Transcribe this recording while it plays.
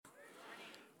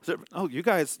Oh, you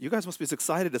guys must be as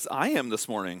excited as I am this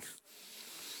morning.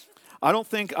 I don't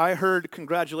think I heard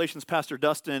congratulations, Pastor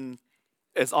Dustin,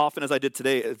 as often as I did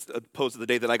today, as opposed to the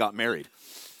day that I got married.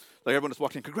 Like everyone was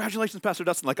walking, congratulations, Pastor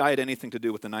Dustin, like I had anything to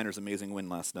do with the Niners' amazing win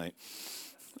last night.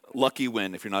 Lucky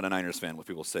win, if you're not a Niners fan, what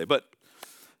people say, but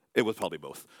it was probably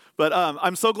both. But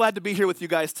I'm so glad to be here with you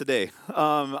guys today.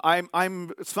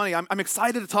 It's funny, I'm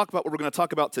excited to talk about what we're going to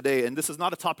talk about today, and this is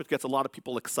not a topic that gets a lot of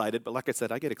people excited, but like I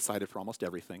said, I get excited for almost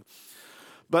everything.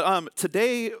 But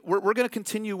today, we're going to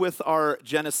continue with our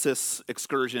Genesis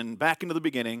excursion back into the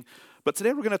beginning, but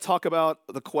today we're going to talk about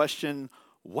the question,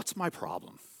 what's my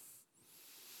problem?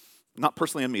 Not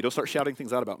personally on me. Don't start shouting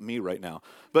things out about me right now.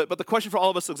 But the question for all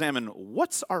of us to examine,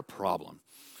 what's our problem?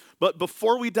 But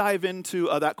before we dive into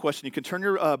that question, you can turn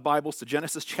your Bibles to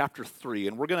Genesis chapter 3,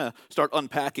 and we're going to start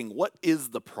unpacking what is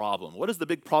the problem? What is the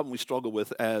big problem we struggle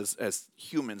with as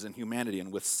humans and humanity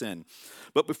and with sin?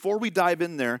 But before we dive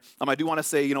in there, I do want to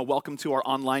say, welcome to our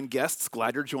online guests.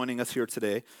 Glad you're joining us here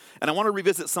today. And I want to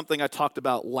revisit something I talked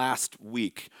about last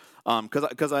week.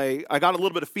 Because I got a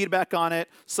little bit of feedback on it,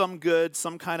 some good,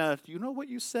 some kind of, you know what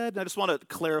you said? And I just want to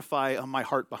clarify my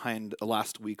heart behind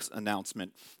last week's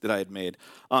announcement that I had made.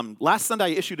 Last Sunday, I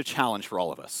issued a challenge for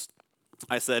all of us.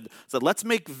 I said, let's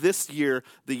make this year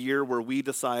the year where we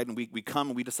decide, and we come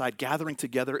and we decide gathering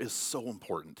together is so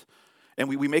important. And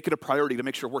we make it a priority to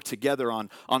make sure we're together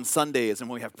on Sundays and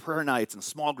when we have prayer nights and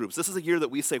small groups. This is a year that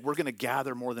we say we're going to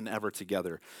gather more than ever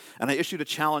together. And I issued a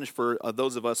challenge for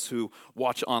those of us who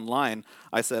watch online.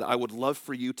 I said, I would love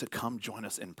for you to come join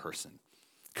us in person.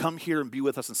 Come here and be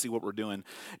with us and see what we're doing.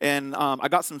 And I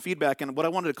got some feedback, and what I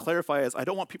wanted to clarify is I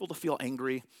don't want people to feel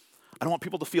angry. I don't want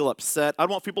people to feel upset. I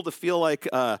don't want people to feel like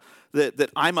that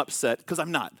I'm upset, because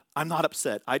I'm not. I'm not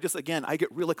upset. I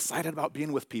get real excited about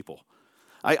being with people.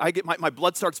 I get my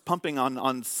blood starts pumping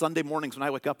on Sunday mornings when I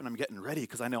wake up and I'm getting ready,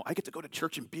 because I know I get to go to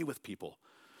church and be with people.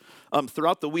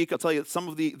 Throughout the week, I'll tell you, some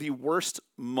of the worst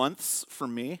months for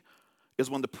me is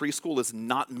when the preschool is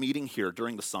not meeting here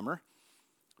during the summer,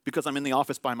 because I'm in the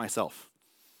office by myself.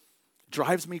 It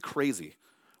drives me crazy.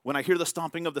 When I hear the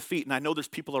stomping of the feet and I know there's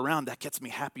people around, that gets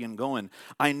me happy and going.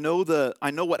 I know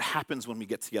what happens when we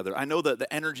get together. I know the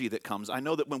energy that comes. I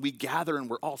know that when we gather and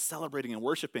we're all celebrating and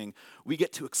worshiping, we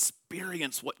get to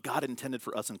experience what God intended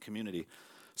for us in community.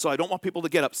 So I don't want people to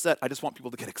get upset. I just want people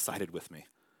to get excited with me.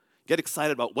 Get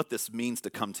excited about what this means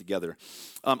to come together.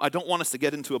 I don't want us to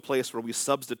get into a place where we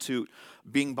substitute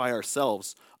being by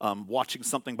ourselves, watching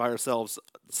something by ourselves,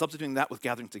 substituting that with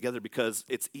gathering together because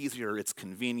it's easier, it's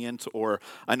convenient. Or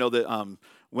I know that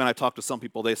when I talked to some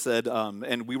people, they said,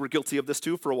 and we were guilty of this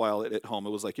too for a while at home,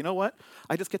 it was like, you know what?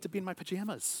 I just get to be in my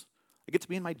pajamas. I get to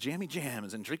be in my jammy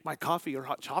jams and drink my coffee or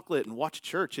hot chocolate and watch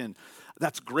church. And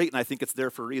that's great, and I think it's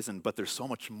there for a reason, but there's so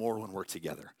much more when we're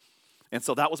together. And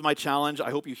so that was my challenge. I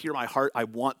hope you hear my heart. I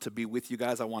want to be with you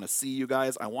guys. I want to see you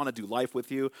guys. I want to do life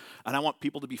with you. And I want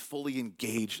people to be fully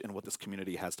engaged in what this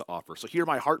community has to offer. So hear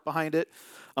my heart behind it.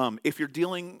 If you're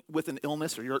dealing with an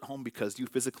illness or you're at home because you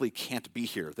physically can't be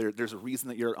here, there's a reason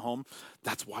that you're at home.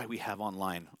 That's why we have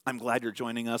online. I'm glad you're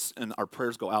joining us, and our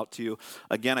prayers go out to you.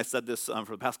 Again, I said this for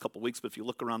the past couple weeks, but if you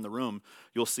look around the room,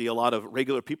 you'll see a lot of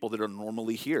regular people that are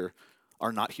normally here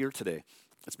are not here today.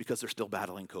 It's because they're still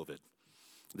battling COVID.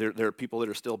 There are people that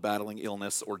are still battling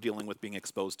illness or dealing with being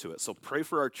exposed to it. So pray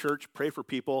for our church, pray for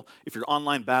people. If you're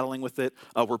online battling with it,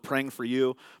 we're praying for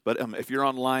you. But if you're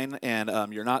online and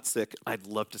you're not sick, I'd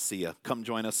love to see you. Come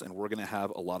join us, and we're going to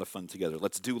have a lot of fun together.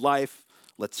 Let's do life.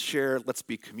 Let's share. Let's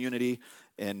be community.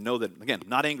 And know that, again,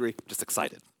 not angry, just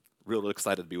excited. Real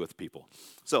excited to be with people.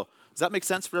 So does that make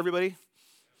sense for everybody?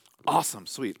 Awesome.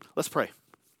 Sweet. Let's pray.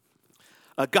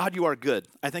 God, you are good.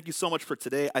 I thank you so much for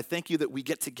today. I thank you that we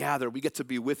get to gather, we get to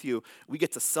be with you, we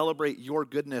get to celebrate your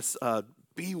goodness,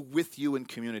 be with you in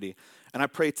community. And I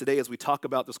pray today as we talk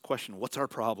about this question, what's our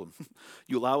problem?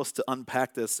 You allow us to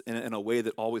unpack this in a way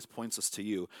that always points us to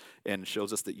you and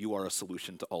shows us that you are a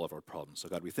solution to all of our problems. So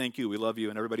God, we thank you, we love you,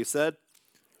 and everybody said,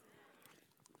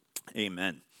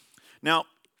 amen. Now,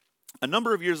 a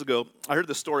number of years ago, I heard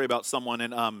this story about someone,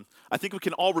 and I think we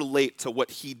can all relate to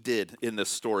what he did in this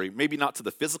story. Maybe not to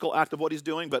the physical act of what he's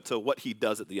doing, but to what he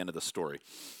does at the end of the story.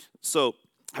 So,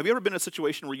 have you ever been in a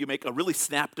situation where you make a really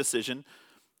snap decision,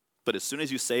 but as soon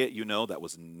as you say it, you know that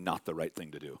was not the right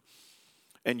thing to do?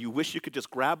 And you wish you could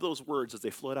just grab those words as they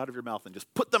float out of your mouth and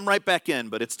just put them right back in,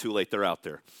 but it's too late, they're out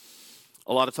there.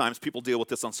 A lot of times people deal with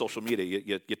this on social media.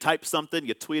 You type something,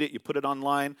 you tweet it, you put it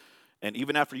online, and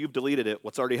even after you've deleted it,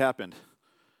 what's already happened?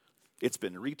 It's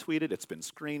been retweeted, it's been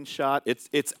screenshot,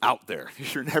 it's out there.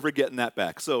 You're never getting that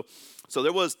back. So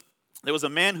there was There was a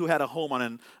man who had a home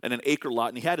on an acre lot,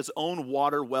 and he had his own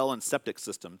water well and septic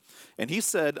system. And he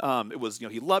said it was,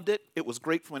 he loved it. It was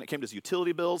great when it came to his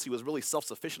utility bills. He was really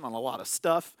self-sufficient on a lot of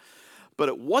stuff. But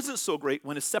it wasn't so great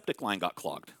when his septic line got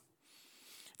clogged.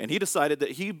 And he decided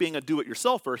that he, being a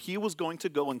do-it-yourselfer, he was going to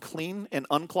go and clean and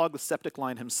unclog the septic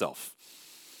line himself.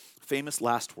 Famous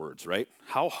last words, right?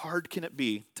 How hard can it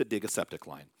be to dig a septic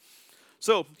line?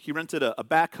 So he rented a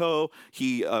backhoe.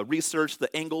 He researched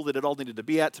the angle that it all needed to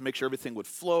be at to make sure everything would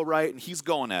flow right, and he's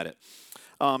going at it.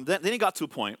 Then he got to a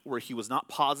point where he was not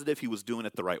positive he was doing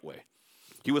it the right way.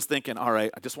 He was thinking, all right,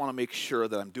 I just want to make sure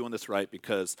that I'm doing this right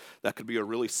because that could be a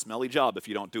really smelly job if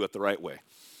you don't do it the right way.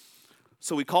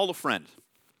 So he called a friend.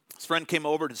 His friend came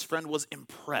over, and his friend was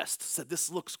impressed, said, this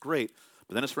looks great.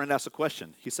 But then his friend asked a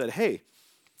question. He said, hey,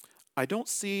 I don't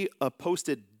see a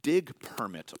posted dig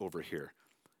permit over here.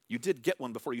 You did get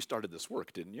one before you started this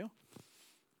work, didn't you?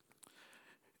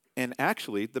 And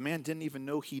actually, the man didn't even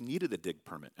know he needed a dig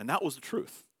permit, and that was the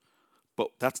truth.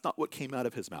 But that's not what came out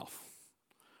of his mouth.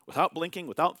 Without blinking,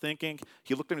 without thinking,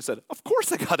 he looked at him and said, of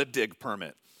course I got a dig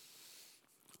permit.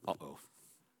 Uh-oh.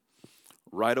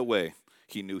 Right away,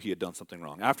 he knew he had done something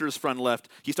wrong. After his friend left,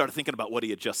 he started thinking about what he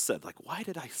had just said. Like, why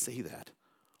did I say that?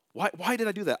 Why did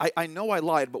I do that? I know I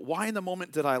lied, but why in the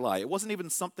moment did I lie? It wasn't even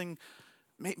something,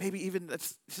 maybe even,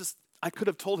 it's just, I could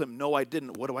have told him, no, I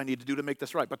didn't. What do I need to do to make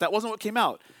this right? But that wasn't what came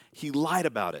out. He lied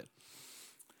about it.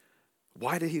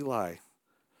 Why did he lie?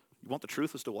 You want the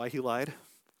truth as to why he lied?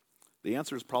 The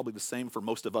answer is probably the same for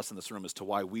most of us in this room as to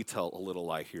why we tell a little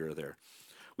lie here or there.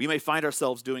 We may find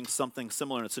ourselves doing something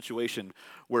similar in a situation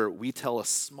where we tell a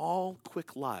small,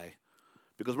 quick lie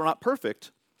because we're not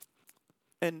perfect,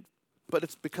 but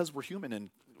it's because we're human and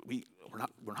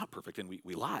we're not perfect and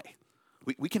we lie.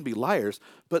 We can be liars,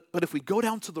 but if we go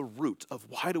down to the root of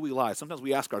why do we lie, sometimes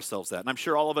we ask ourselves that, and I'm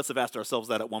sure all of us have asked ourselves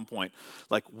that at one point,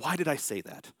 like, why did I say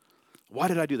that? Why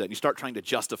did I do that? And you start trying to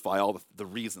justify all the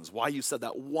reasons why you said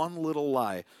that one little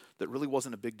lie that really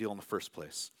wasn't a big deal in the first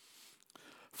place.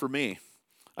 For me,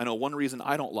 I know one reason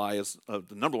I don't lie is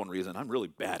the number one reason I'm really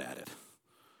bad at it.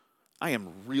 I am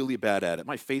really bad at it.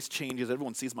 My face changes.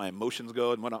 Everyone sees my emotions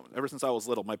go. And ever since I was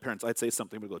little, my parents, I'd say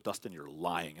something, would go, Dustin, you're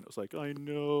lying. And it was like, I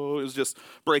know. It was just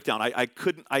breakdown.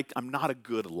 I'm not a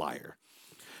good liar.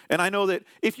 And I know that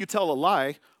if you tell a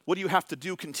lie, what do you have to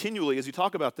do continually as you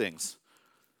talk about things?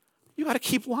 You got to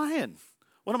keep lying.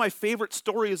 One of my favorite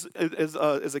stories as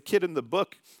a kid in the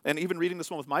book, and even reading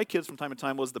this one with my kids from time to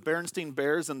time, was the Berenstain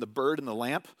Bears and the bird and the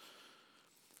lamp.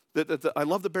 I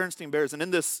love the Berenstain Bears, and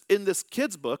in this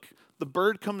kid's book, the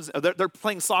bird comes. They're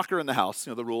playing soccer in the house.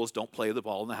 The rules: don't play the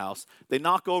ball in the house. They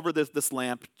knock over this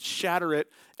lamp, shatter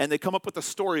it, and they come up with a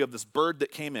story of this bird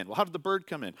that came in. Well, how did the bird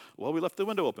come in? Well, we left the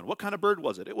window open. What kind of bird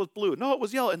was it? It was blue. No, it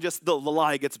was yellow. And just the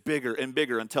lie gets bigger and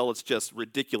bigger until it's just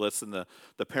ridiculous, and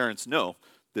the parents know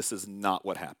this is not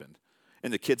what happened.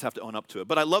 And the kids have to own up to it.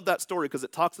 But I love that story because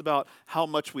it talks about how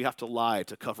much we have to lie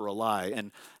to cover a lie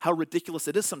and how ridiculous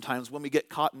it is sometimes when we get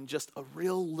caught in just a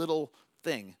real little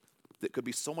thing that could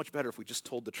be so much better if we just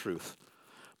told the truth.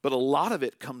 But a lot of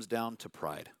it comes down to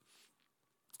pride.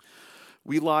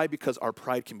 We lie because our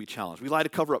pride can be challenged. We lie to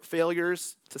cover up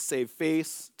failures, to save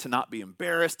face, to not be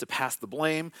embarrassed, to pass the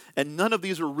blame. And none of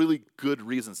these are really good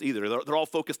reasons either. They're all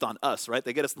focused on us, right?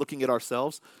 They get us looking at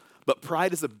ourselves. But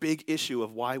pride is a big issue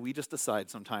of why we just decide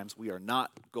sometimes we are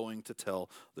not going to tell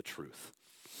the truth.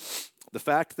 The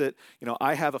fact that,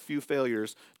 I have a few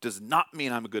failures does not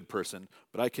mean I'm a good person,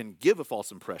 but I can give a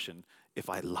false impression if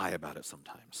I lie about it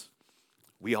sometimes.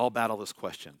 We all battle this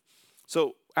question.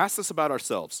 So ask this about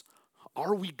ourselves.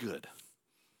 Are we good?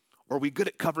 Are we good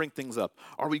at covering things up?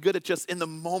 Are we good at just in the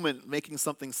moment making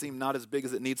something seem not as big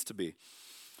as it needs to be?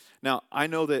 Now, I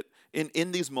know that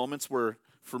in these moments where,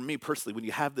 for me personally, when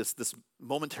you have this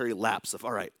momentary lapse of,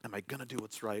 all right, am I going to do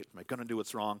what's right? Am I going to do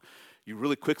what's wrong? You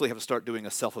really quickly have to start doing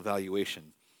a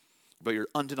self-evaluation. But you're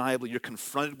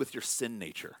confronted with your sin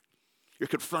nature. You're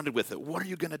confronted with it. What are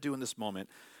you going to do in this moment?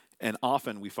 And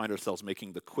often we find ourselves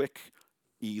making the quick,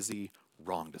 easy,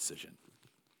 wrong decision.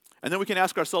 And then we can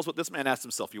ask ourselves what this man asked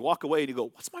himself. You walk away and you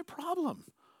go, what's my problem?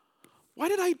 Why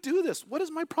did I do this? What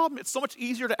is my problem? It's so much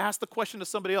easier to ask the question to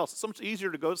somebody else. It's so much easier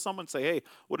to go to someone and say, hey,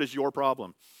 what is your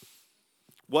problem?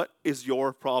 What is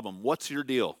your problem? What's your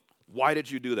deal? Why did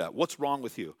you do that? What's wrong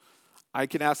with you? I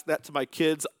can ask that to my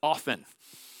kids often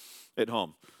at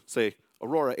home. Say,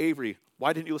 Aurora, Avery,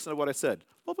 why didn't you listen to what I said?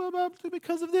 Well,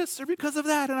 because of this or because of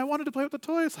that, and I wanted to play with the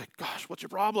toys. Like, gosh, what's your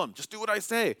problem? Just do what I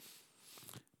say.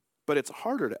 But it's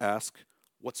harder to ask,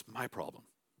 what's my problem?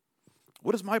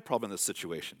 What is my problem in this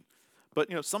situation? But,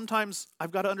 sometimes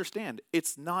I've got to understand,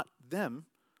 it's not them.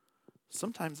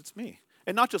 Sometimes it's me.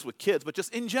 And not just with kids, but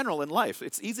just in general in life.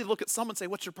 It's easy to look at someone and say,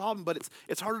 what's your problem? But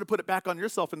it's harder to put it back on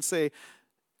yourself and say,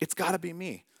 it's got to be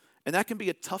me. And that can be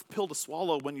a tough pill to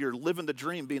swallow when you're living the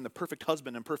dream, being the perfect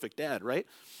husband and perfect dad, right?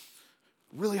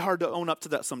 Really hard to own up to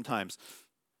that sometimes.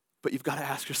 But you've got to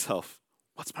ask yourself,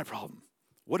 what's my problem?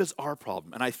 What is our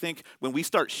problem? And I think when we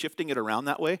start shifting it around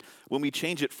that way, when we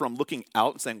change it from looking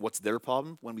out and saying, what's their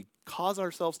problem? When we cause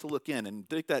ourselves to look in and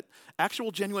take that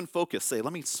actual genuine focus, say,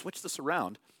 let me switch this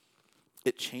around,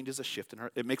 it changes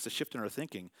it makes a shift in our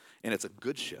thinking, and it's a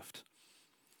good shift.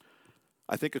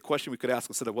 I think a question we could ask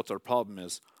instead of what's our problem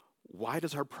is, why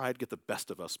does our pride get the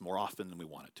best of us more often than we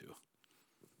want it to?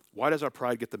 Why does our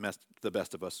pride get the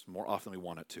best of us more often than we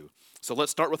want it to? So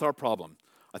let's start with our problem.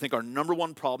 I think our number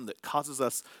one problem that causes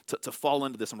us to fall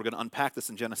into this, and we're going to unpack this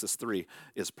in Genesis 3,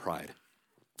 is pride.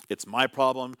 It's my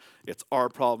problem, it's our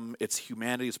problem, it's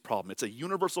humanity's problem. It's a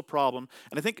universal problem,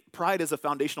 and I think pride is a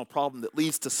foundational problem that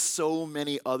leads to so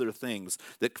many other things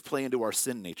that play into our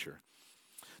sin nature.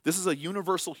 This is a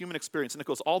universal human experience, and it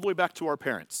goes all the way back to our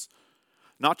parents.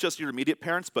 Not just your immediate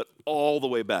parents, but all the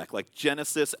way back, like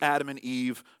Genesis, Adam and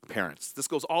Eve parents. This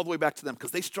goes all the way back to them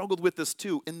because they struggled with this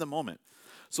too in the moment.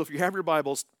 So if you have your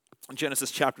Bibles, in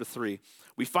Genesis chapter 3,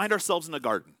 we find ourselves in a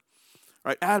garden.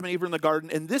 Right, Adam and Eve are in the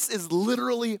garden, and this is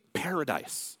literally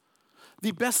paradise. The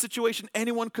best situation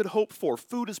anyone could hope for.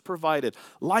 Food is provided.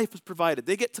 Life is provided.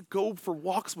 They get to go for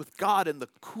walks with God in the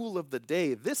cool of the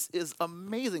day. This is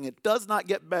amazing. It does not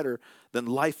get better than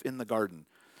life in the garden.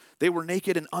 They were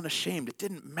naked and unashamed. It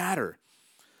didn't matter.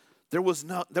 There was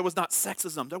not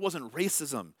sexism. There wasn't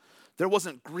racism. There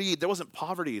wasn't greed. There wasn't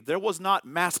poverty. There was not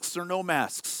masks or no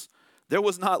masks. There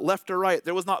was not left or right.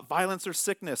 There was not violence or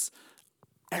sickness.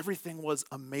 Everything was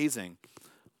amazing,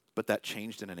 but that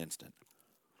changed in an instant.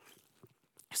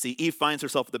 See, Eve finds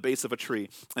herself at the base of a tree,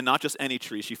 and not just any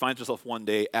tree. She finds herself one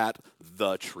day at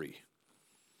the tree.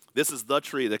 This is the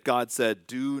tree that God said,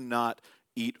 do not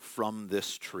eat from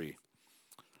this tree.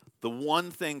 The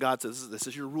one thing God says, this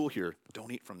is your rule here,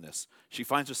 don't eat from this. She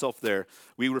finds herself there.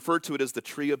 We refer to it as the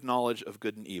tree of knowledge of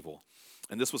good and evil.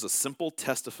 And this was a simple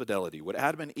test of fidelity. Would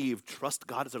Adam and Eve trust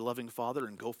God as their loving father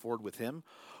and go forward with him?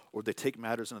 Or would they take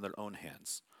matters into their own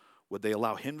hands? Would they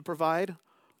allow him to provide,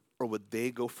 or would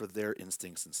they go for their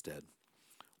instincts instead?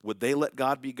 Would they let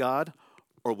God be God,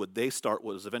 or would they start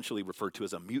what is eventually referred to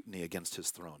as a mutiny against his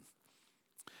throne?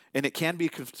 And it can be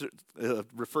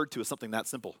referred to as something that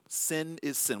simple. Sin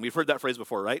is sin. We've heard that phrase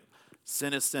before, right?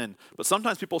 Sin is sin. But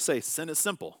sometimes people say sin is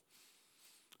simple.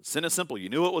 Sin is simple. You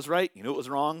knew it was right, you knew it was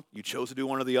wrong, you chose to do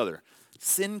one or the other.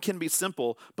 Sin can be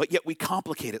simple, but yet we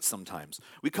complicate it sometimes.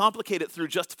 We complicate it through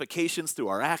justifications, through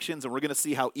our actions, and we're going to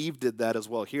see how Eve did that as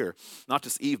well here. Not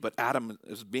just Eve, but Adam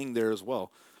is being there as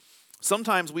well.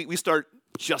 Sometimes we start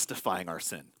justifying our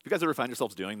sin. You guys ever find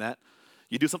yourselves doing that?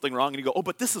 You do something wrong and you go, oh,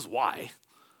 but this is why.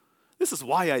 This is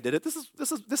why I did it.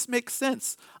 This makes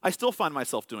sense. I still find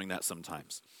myself doing that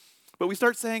sometimes. But we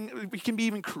start saying, we can be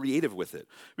even creative with it.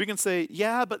 We can say,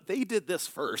 yeah, but they did this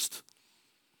first.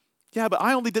 Yeah, but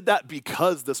I only did that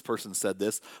because this person said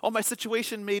this. Oh, my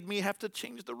situation made me have to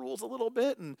change the rules a little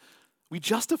bit. And we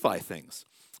justify things.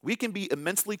 We can be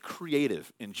immensely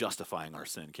creative in justifying our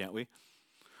sin, can't we?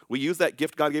 We use that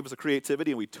gift God gave us of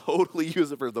creativity, and we totally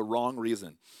use it for the wrong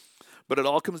reason. But it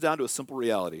all comes down to a simple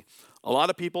reality. A lot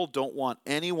of people don't want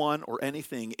anyone or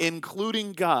anything,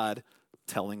 including God,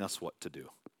 telling us what to do.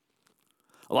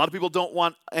 A lot of people don't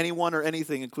want anyone or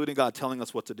anything, including God, telling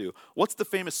us what to do. What's the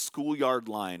famous schoolyard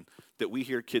line that we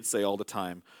hear kids say all the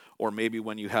time? Or maybe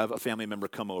when you have a family member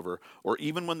come over, or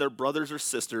even when their brothers or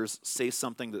sisters say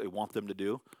something that they want them to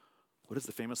do. What is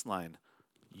the famous line?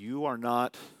 You are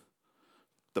not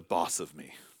the boss of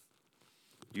me.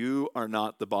 You are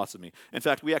not the boss of me. In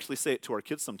fact, we actually say it to our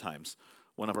kids sometimes.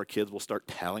 One of our kids will start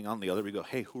telling on the other. We go,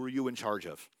 hey, who are you in charge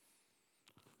of?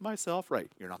 Myself,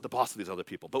 right. You're not the boss of these other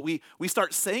people. But we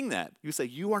start saying that. You say,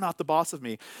 you are not the boss of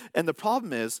me. And the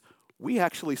problem is, we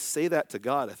actually say that to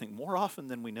God, I think, more often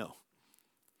than we know.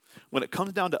 When it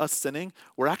comes down to us sinning,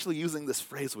 we're actually using this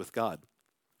phrase with God.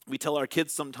 We tell our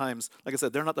kids sometimes, like I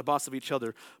said, they're not the boss of each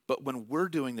other. But when we're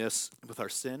doing this with our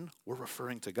sin, we're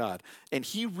referring to God. And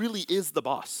he really is the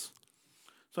boss.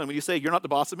 So when you say, you're not the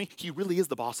boss of me, he really is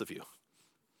the boss of you.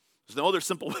 There's no other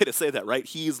simple way to say that, right?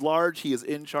 He is large, he is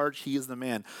in charge, he is the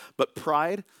man. But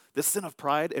pride, this sin of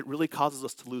pride, it really causes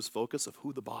us to lose focus of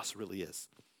who the boss really is.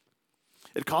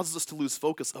 It causes us to lose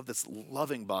focus of this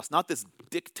loving boss, not this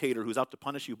dictator who's out to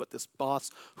punish you, but this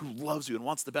boss who loves you and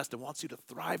wants the best and wants you to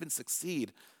thrive and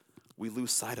succeed. We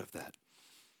lose sight of that.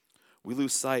 We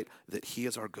lose sight that he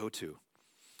is our go-to.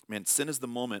 Man, sin is the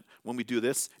moment when we do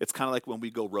this. It's kind of like when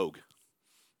we go rogue.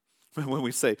 When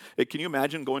we say, hey, can you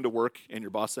imagine going to work and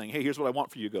your boss saying, hey, here's what I want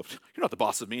for you. You go, you're not the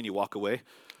boss of me, and you walk away.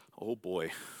 Oh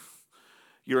boy,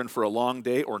 you're in for a long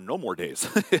day or no more days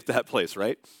at that place,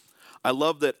 right? I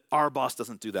love that our boss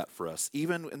doesn't do that for us.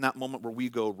 Even in that moment where we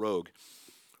go rogue,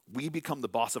 we become the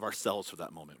boss of ourselves for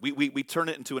that moment. We turn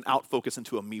it into an out focus,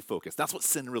 into a me focus. That's what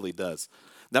sin really does.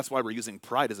 That's why we're using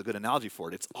pride as a good analogy for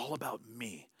it. It's all about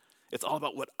me. It's all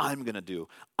about what I'm going to do.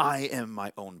 I am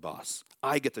my own boss.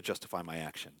 I get to justify my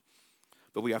action.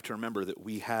 But we have to remember that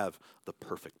we have the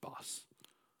perfect boss.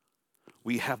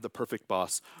 We have the perfect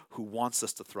boss who wants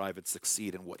us to thrive and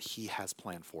succeed in what he has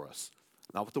planned for us.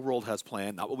 Not what the world has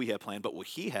planned, not what we have planned, but what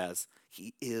he has.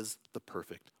 He is the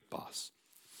perfect boss.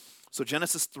 So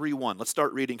Genesis 3:1, let's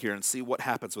start reading here and see what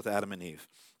happens with Adam and Eve.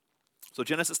 So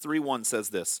Genesis 3:1 says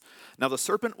this, now the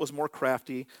serpent was more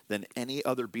crafty than any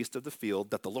other beast of the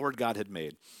field that the Lord God had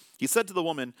made. He said to the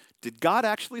woman, did God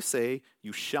actually say,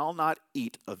 you shall not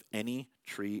eat of any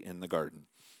tree in the garden?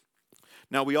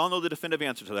 Now we all know the definitive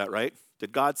answer to that, right?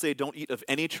 Did God say don't eat of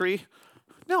any tree?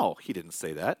 No, he didn't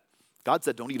say that. God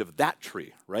said don't eat of that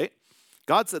tree, right?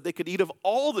 God said they could eat of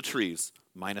all the trees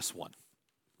minus one.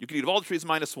 You can eat of all the trees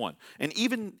minus one. And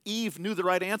even Eve knew the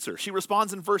right answer. She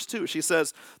responds in verse 2. She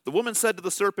says, the woman said to the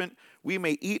serpent, we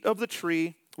may eat of the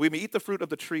tree, we may eat the fruit of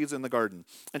the trees in the garden.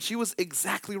 And she was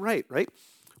exactly right?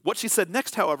 What she said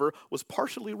next, however, was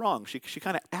partially wrong. She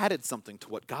kind of added something to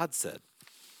what God said.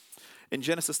 In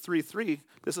Genesis 3:3,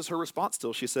 this is her response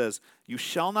still. She says, you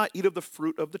shall not eat of the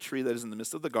fruit of the tree that is in the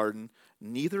midst of the garden,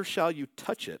 neither shall you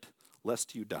touch it,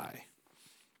 lest you die.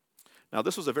 Now,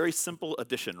 this was a very simple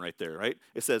addition right there, right?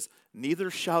 It says,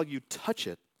 neither shall you touch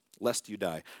it, lest you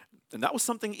die. And that was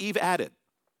something Eve added.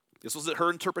 This was her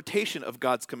interpretation of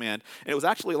God's command. And it was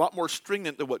actually a lot more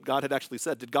stringent than what God had actually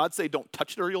said. Did God say, don't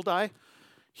touch it or you'll die?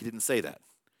 He didn't say that.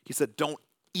 He said, don't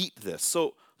eat this.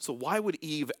 So why would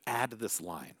Eve add this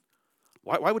line?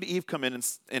 Why would Eve come in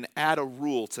and add a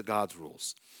rule to God's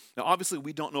rules? Now, obviously,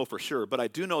 we don't know for sure, but I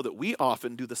do know that we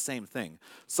often do the same thing.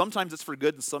 Sometimes it's for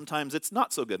good, and sometimes it's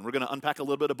not so good. And we're going to unpack a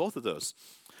little bit of both of those.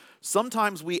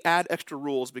 Sometimes we add extra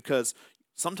rules because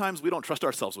sometimes we don't trust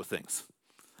ourselves with things.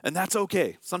 And that's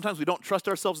okay. Sometimes we don't trust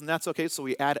ourselves, and that's okay, so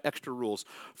we add extra rules.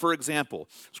 For example,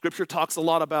 Scripture talks a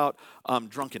lot about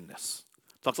drunkenness.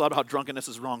 Talks a lot about how drunkenness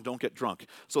is wrong, don't get drunk.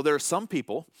 So there are some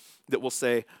people that will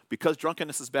say, because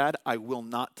drunkenness is bad, I will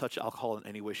not touch alcohol in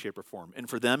any way, shape, or form. And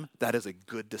for them, that is a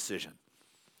good decision.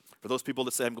 For those people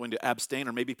that say, I'm going to abstain,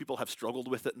 or maybe people have struggled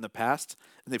with it in the past,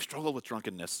 and they've struggled with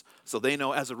drunkenness, so they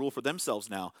know as a rule for themselves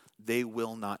now, they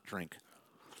will not drink.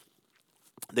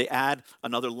 They add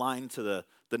another line to the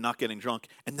not getting drunk,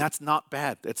 and that's not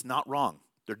bad. It's not wrong.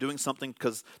 They're doing something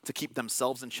to keep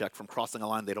themselves in check from crossing a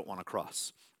line they don't want to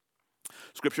cross.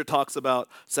 Scripture talks about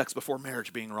sex before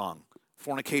marriage being wrong,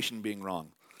 fornication being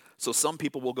wrong. So some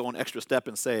people will go an extra step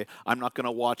and say, I'm not going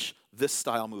to watch this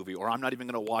style movie, or I'm not even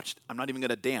going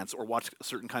to dance or watch a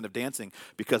certain kind of dancing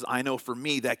because I know for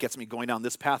me that gets me going down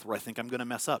this path where I think I'm going to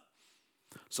mess up.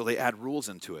 So they add rules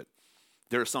into it.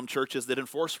 There are some churches that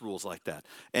enforce rules like that.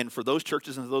 And for those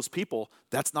churches and those people,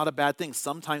 that's not a bad thing.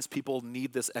 Sometimes people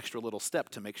need this extra little step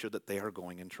to make sure that they are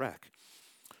going in track.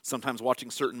 Sometimes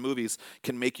watching certain movies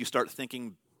can make you start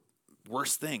thinking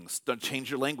worse things. Don't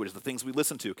change your language. The things we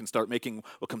listen to can start making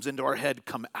what comes into our head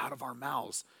come out of our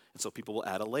mouths. And so people will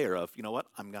add a layer of, you know what,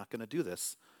 I'm not going to do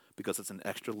this because it's an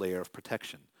extra layer of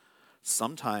protection.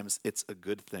 Sometimes it's a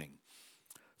good thing.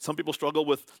 Some people struggle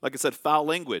with, like I said, foul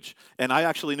language. And I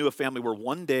actually knew a family where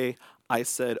one day I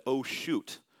said, oh,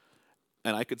 shoot.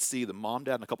 And I could see the mom,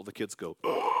 dad, and a couple of the kids go,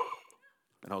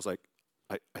 and I was like,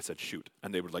 I said, shoot.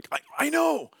 And they were like, I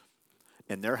know.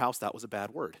 In their house, that was a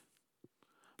bad word.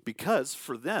 Because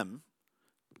for them,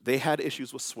 they had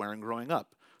issues with swearing growing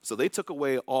up. So they took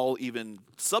away all even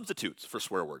substitutes for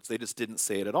swear words. They just didn't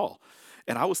say it at all.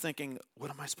 And I was thinking, what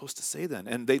am I supposed to say then?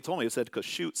 And they told me, they said, because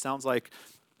shoot sounds like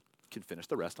you can finish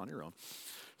the rest on your own.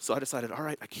 So I decided, all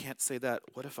right, I can't say that.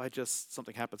 What if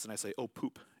something happens and I say, oh,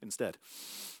 poop instead?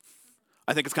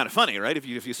 I think it's kind of funny, right, if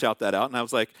you shout that out. And I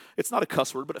was like, it's not a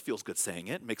cuss word, but it feels good saying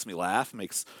it. It makes me laugh,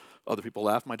 makes other people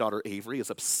laugh. My daughter Avery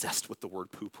is obsessed with the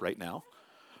word poop right now.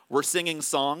 We're singing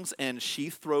songs, and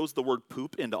she throws the word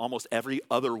poop into almost every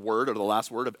other word or the last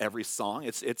word of every song.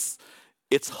 It's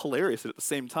hilarious. And at the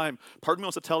same time, part of me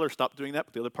wants to tell her, stop doing that,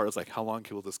 but the other part is like, how long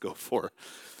will this go for?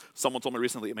 Someone told me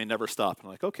recently it may never stop. And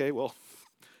I'm like, okay, well,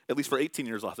 at least for 18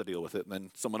 years I'll have to deal with it, and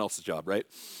then someone else's job, right?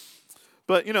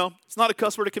 But, it's not a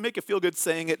cuss word. It can make you feel good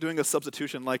saying it, doing a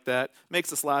substitution like that.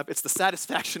 Makes us laugh. It's the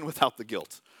satisfaction without the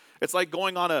guilt. It's like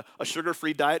going on a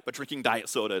sugar-free diet, but drinking diet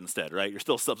soda instead, right? You're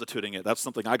still substituting it. That's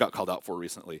something I got called out for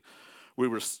recently. We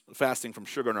were fasting from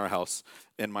sugar in our house,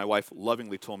 and my wife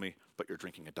lovingly told me, but you're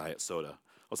drinking a diet soda.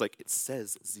 I was like, it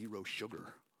says 0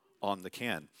 sugar on the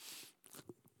can.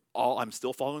 I'm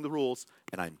still following the rules,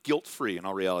 and I'm guilt-free. In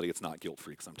all reality, it's not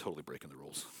guilt-free because I'm totally breaking the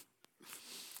rules.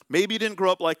 Maybe you didn't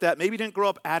grow up like that. Maybe you didn't grow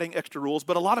up adding extra rules,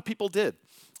 but a lot of people did.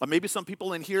 Maybe some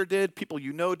people in here did, people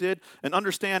you know did. And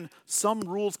understand, some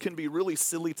rules can be really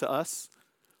silly to us,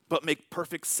 but make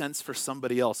perfect sense for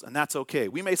somebody else, and that's okay.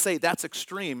 We may say that's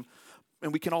extreme,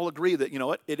 and we can all agree that, you know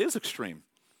what, it is extreme.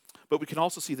 But we can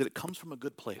also see that it comes from a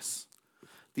good place.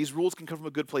 These rules can come from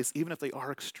a good place, even if they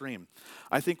are extreme.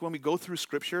 I think when we go through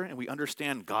Scripture and we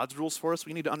understand God's rules for us,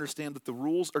 we need to understand that the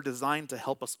rules are designed to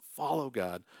help us follow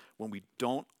God when we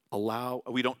don't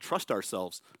trust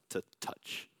ourselves to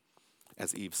touch,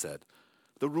 as Eve said.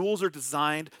 The rules are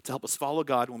designed to help us follow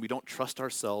God when we don't trust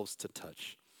ourselves to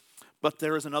touch. But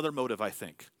there is another motive, I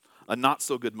think, a not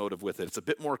so good motive with it. It's a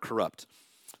bit more corrupt.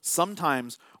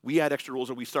 Sometimes we add extra rules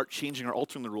or we start changing or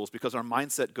altering the rules because our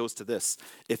mindset goes to this.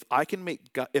 If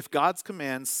God's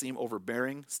commands seem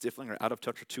overbearing, stifling, or out of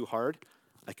touch or too hard,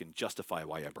 I can justify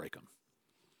why I break them.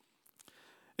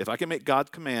 If I can make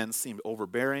God's commands seem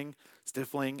overbearing,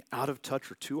 stifling, out of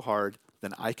touch, or too hard,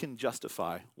 then I can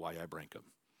justify why I break them.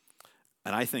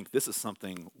 And I think this is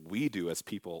something we do as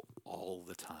people all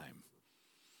the time.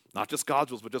 Not just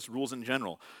God's rules, but just rules in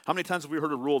general. How many times have we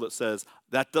heard a rule that says,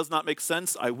 that does not make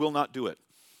sense, I will not do it?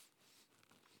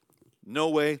 No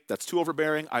way, that's too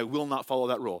overbearing, I will not follow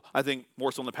that rule. I think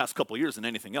more so in the past couple of years than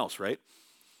anything else, right?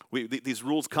 These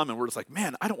rules come and we're just like,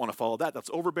 man, I don't want to follow that. That's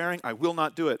overbearing, I will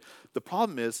not do it. The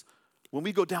problem is, when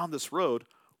we go down this road,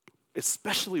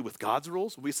 especially with God's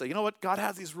rules, we say, you know what, God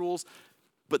has these rules,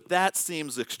 but that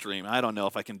seems extreme. I don't know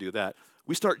if I can do that.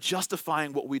 We start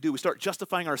justifying what we do. We start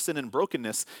justifying our sin and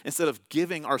brokenness instead of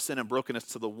giving our sin and brokenness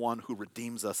to the one who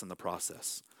redeems us in the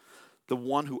process. The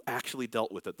one who actually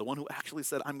dealt with it. The one who actually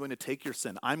said, I'm going to take your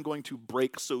sin. I'm going to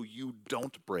break so you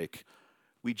don't break.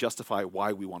 We justify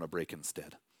why we want to break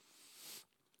instead.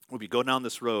 When we go down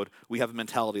this road, we have a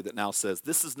mentality that now says,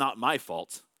 this is not my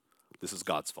fault. This is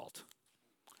God's fault.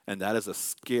 And that is a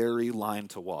scary line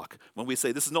to walk. When we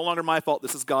say, this is no longer my fault,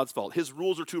 this is God's fault. His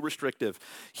rules are too restrictive.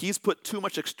 He's put too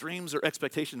much extremes or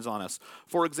expectations on us.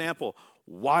 For example,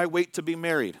 why wait to be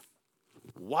married?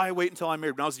 Why wait until I'm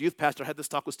married? When I was a youth pastor, I had this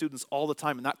talk with students all the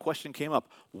time, and that question came up.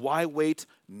 Why wait?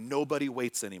 Nobody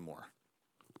waits anymore.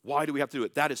 Why do we have to do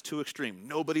it? That is too extreme.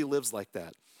 Nobody lives like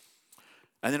that.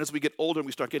 And then as we get older and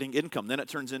we start getting income, then it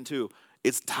turns into,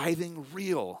 is tithing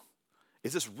real?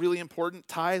 Is this really important?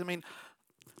 Tithe? I mean,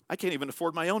 I can't even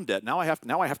afford my own debt. Now I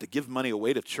have to give money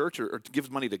away to church or to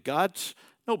give money to God.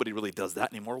 Nobody really does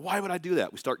that anymore. Why would I do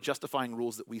that? We start justifying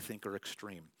rules that we think are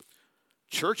extreme.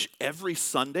 Church every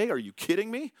Sunday? Are you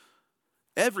kidding me?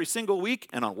 Every single week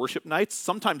and on worship nights,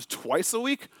 sometimes twice a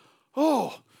week?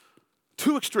 Oh,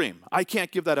 too extreme. I can't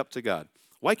give that up to God.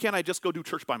 Why can't I just go do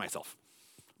church by myself?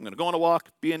 I'm going to go on a walk,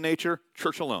 be in nature,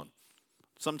 church alone.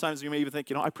 Sometimes you may even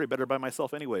think, I pray better by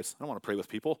myself anyways. I don't want to pray with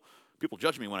people. People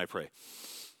judge me when I pray.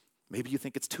 Maybe you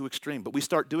think it's too extreme, but we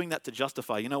start doing that to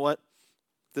justify, you know what?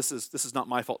 This is not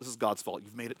my fault. This is God's fault.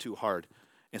 You've made it too hard.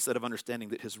 Instead of understanding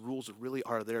that his rules really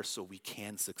are there so we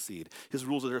can succeed. His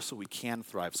rules are there so we can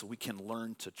thrive, so we can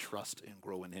learn to trust and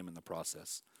grow in him in the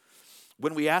process.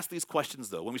 When we ask these questions,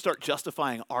 though, when we start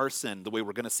justifying our sin the way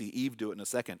we're going to see Eve do it in a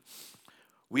second,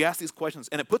 we ask these questions,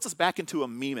 and it puts us back into a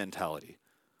me mentality.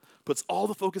 Puts all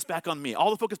the focus back on me,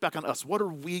 all the focus back on us. What are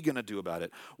we going to do about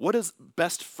it? What is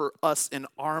best for us in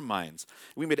our minds?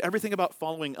 We made everything about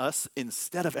following us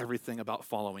instead of everything about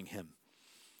following him.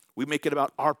 We make it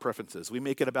about our preferences. We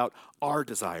make it about our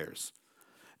desires.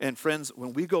 And friends,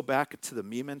 when we go back to the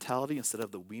me mentality instead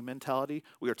of the we mentality,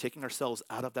 we are taking ourselves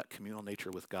out of that communal nature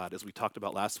with God, as we talked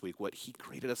about last week, what he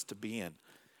created us to be in.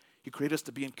 He created us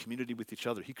to be in community with each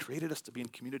other. He created us to be in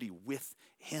community with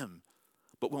him.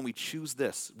 But when we choose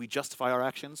this, we justify our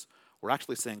actions, we're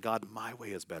actually saying, God, my way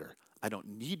is better. I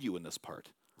don't need you in this part.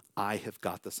 I have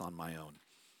got this on my own.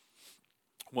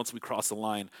 Once we cross the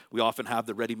line, we often have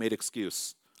the ready-made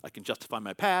excuse. I can justify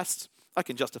my past. I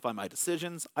can justify my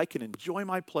decisions. I can enjoy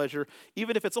my pleasure,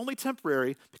 even if it's only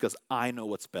temporary, because I know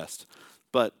what's best.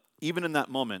 But even in that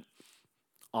moment,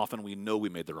 often we know we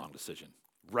made the wrong decision.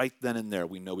 Right then and there,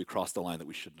 we know we crossed the line that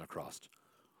we shouldn't have crossed.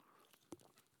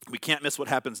 We can't miss what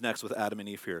happens next with Adam and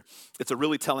Eve here. It's a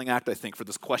really telling act, I think, for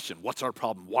this question. What's our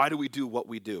problem? Why do we do what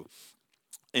we do?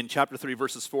 In chapter 3,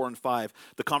 verses 4 and 5,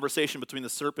 the conversation between the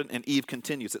serpent and Eve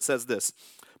continues. It says this,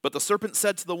 "But the serpent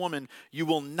said to the woman, 'You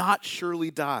will not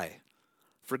surely die.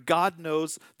 For God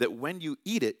knows that when you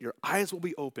eat it, your eyes will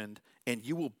be opened, and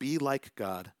you will be like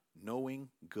God, knowing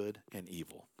good and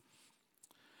evil.'"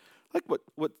 Like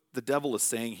what the devil is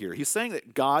saying here. He's saying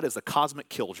that God is a cosmic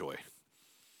killjoy.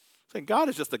 Saying God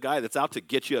is just the guy that's out to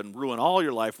get you and ruin all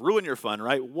your life, ruin your fun,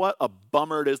 right? What a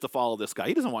bummer it is to follow this guy.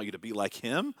 He doesn't want you to be like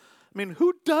him. I mean,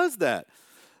 who does that?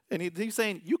 And he's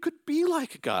saying, you could be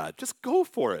like God. Just go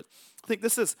for it. I think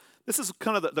this is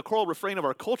kind of the core refrain of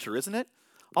our culture, isn't it?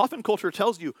 Often culture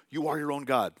tells you, you are your own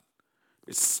God.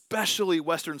 Especially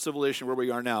Western civilization where we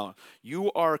are now.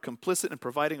 You are complicit in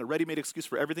providing a ready-made excuse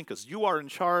for everything because you are in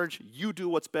charge. You do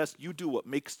what's best. You do what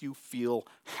makes you feel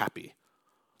happy.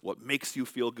 What makes you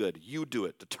feel good. You do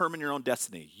it. Determine your own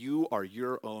destiny. You are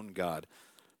your own God.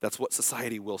 That's what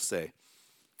society will say.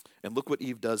 And look what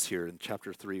Eve does here in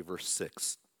chapter 3, verse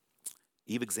 6.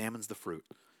 Eve examines the fruit.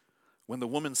 When the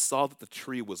woman saw that the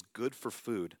tree was good for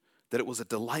food, that it was a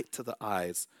delight to the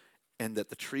eyes, and that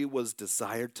the tree was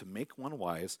desired to make one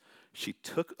wise, she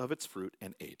took of its fruit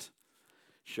and ate.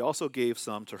 She also gave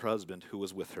some to her husband who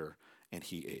was with her, and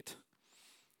he ate.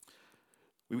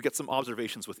 We get some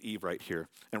observations with Eve right here,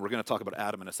 and we're going to talk about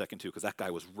Adam in a second too, because that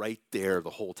guy was right there the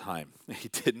whole time. He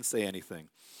didn't say anything.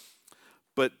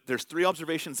 But there's 3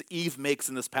 observations Eve makes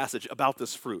in this passage about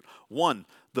this fruit. 1,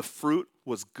 the fruit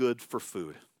was good for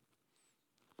food.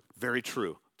 Very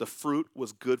true. The fruit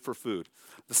was good for food.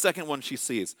 The second one she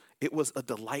sees, it was a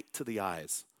delight to the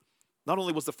eyes. Not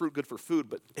only was the fruit good for food,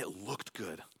 but it looked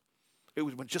good. It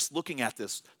was, when just looking at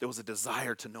this, there was a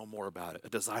desire to know more about it, a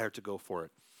desire to go for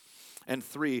it. And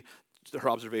 3, her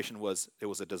observation was, it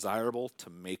was a desirable to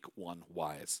make one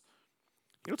wise.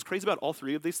 You know what's crazy about all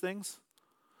 3 of these things?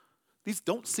 These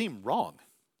don't seem wrong.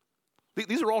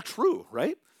 These are all true,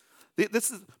 right?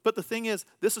 But the thing is,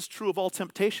 this is true of all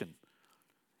temptation.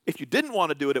 If you didn't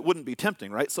want to do it, it wouldn't be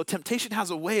tempting, right? So temptation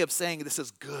has a way of saying this is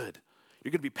good.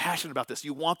 You're going to be passionate about this.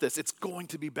 You want this. It's going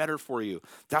to be better for you.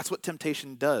 That's what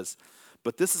temptation does.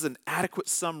 But this is an adequate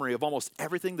summary of almost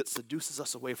everything that seduces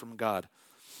us away from God.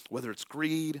 Whether it's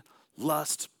greed,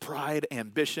 lust, pride,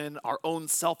 ambition, our own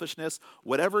selfishness,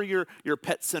 whatever your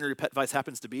pet sin or your pet vice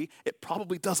happens to be, it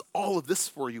probably does all of this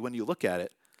for you when you look at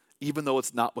it, even though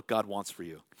it's not what God wants for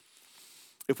you.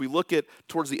 If we look at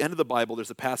towards the end of the Bible,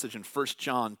 there's a passage in 1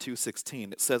 John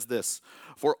 2:16. It says this,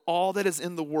 "For all that is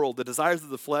in the world, the desires of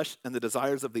the flesh and the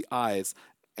desires of the eyes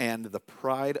and the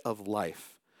pride of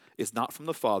life is not from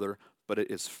the Father, but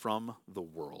it is from the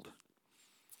world."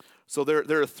 So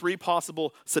there are 3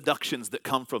 possible seductions that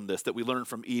come from this that we learn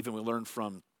from Eve and we learn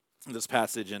from this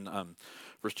passage in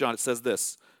 1 John. It says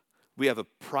this, we have a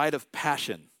pride of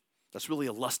passion. That's really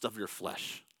a lust of your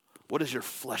flesh. What does your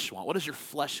flesh want? What is your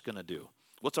flesh going to do?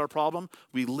 What's our problem?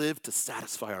 We live to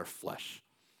satisfy our flesh.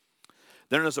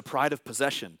 Then there's a pride of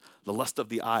possession, the lust of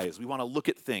the eyes. We want to look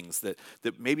at things that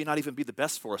maybe not even be the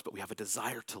best for us, but we have a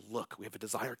desire to look. We have a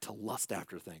desire to lust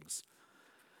after things.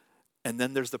 And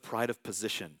then there's the pride of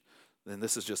position. And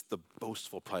this is just the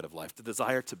boastful pride of life, the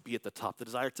desire to be at the top, the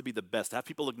desire to be the best, have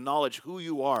people acknowledge who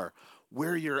you are,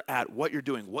 where you're at, what you're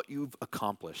doing, what you've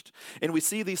accomplished. And we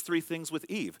see these 3 things with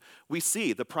Eve. We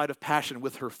see the pride of passion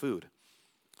with her food.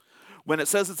 When it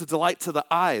says it's a delight to the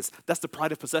eyes, that's the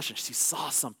pride of possession. She saw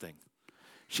something.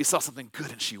 She saw something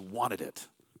good and she wanted it.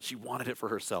 She wanted it for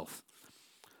herself.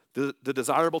 The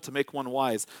desirable to make one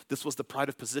wise, this was the pride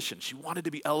of position. She wanted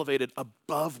to be elevated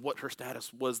above what her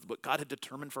status was, what God had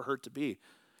determined for her to be.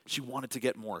 She wanted to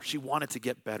get more. She wanted to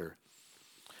get better.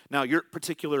 Now, your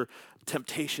particular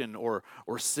temptation or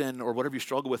sin or whatever you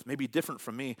struggle with may be different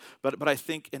from me, but I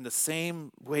think in the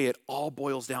same way it all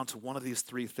boils down to one of these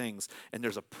 3 things, and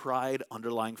there's a pride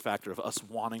underlying factor of us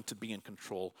wanting to be in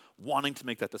control, wanting to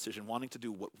make that decision, wanting to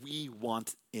do what we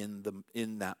want in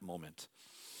that moment.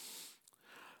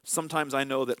 Sometimes I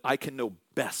know that I can know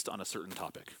best on a certain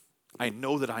topic. I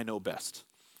know that I know best,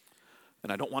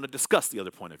 and I don't want to discuss the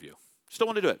other point of view. Just don't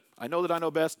want to do it. I know that I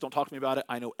know best. Don't talk to me about it.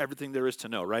 I know everything there is to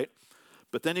know, right?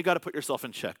 But then you got to put yourself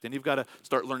in check. Then you've got to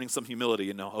start learning some humility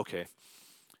and know, okay,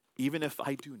 even if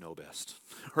I do know best,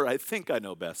 or I think I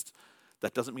know best,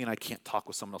 that doesn't mean I can't talk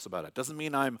with someone else about it. Doesn't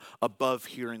mean I'm above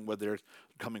hearing where they're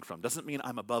coming from. Doesn't mean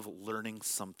I'm above learning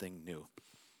something new.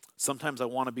 Sometimes I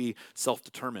want to be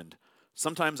self-determined.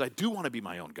 Sometimes I do want to be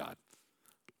my own God.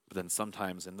 But then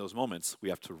sometimes in those moments, we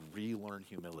have to relearn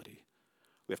humility.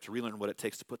 We have to relearn what it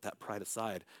takes to put that pride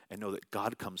aside and know that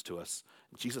God comes to us.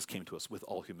 Jesus came to us with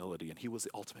all humility, and he was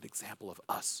the ultimate example of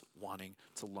us wanting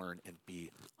to learn and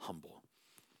be humble.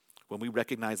 When we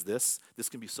recognize this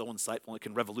can be so insightful. It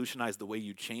can revolutionize the way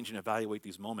you change and evaluate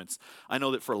these moments. I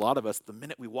know that for a lot of us, the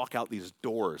minute we walk out these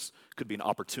doors could be an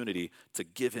opportunity to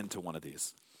give into one of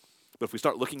these. But if we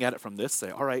start looking at it from this, say,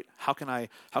 all right, how can I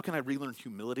relearn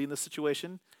humility in this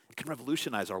situation? It can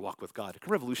revolutionize our walk with God. It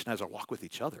can revolutionize our walk with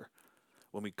each other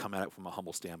when we come at it from a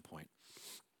humble standpoint.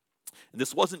 And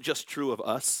this wasn't just true of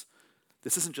us.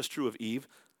 This isn't just true of Eve.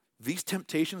 These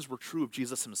temptations were true of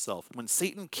Jesus himself. When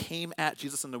Satan came at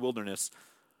Jesus in the wilderness,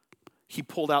 he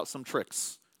pulled out some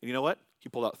tricks. And you know what? He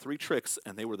pulled out 3 tricks,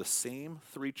 and they were the same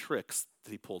 3 tricks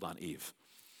that he pulled on Eve.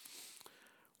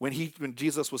 When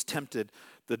Jesus was tempted,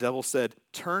 the devil said,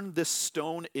 "Turn this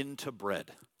stone into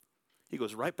bread." He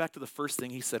goes right back to the first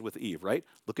thing he said with Eve, right?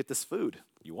 Look at this food.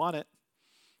 You want it.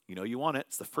 You know you want it.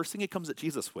 It's the first thing he comes at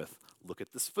Jesus with. Look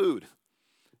at this food.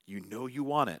 You know you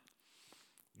want it.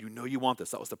 You know you want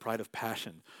this. That was the pride of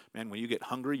passion. Man, when you get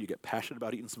hungry, you get passionate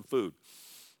about eating some food.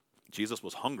 Jesus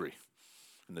was hungry,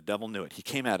 and the devil knew it. He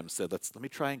came at him and said, let me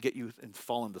try and get you and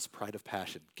fall in this pride of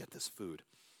passion. Get this food.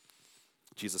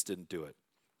 Jesus didn't do it.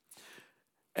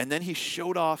 And then he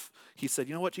showed off. He said,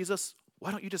 you know what, Jesus?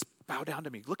 Why don't you just bow down to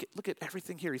me? Look at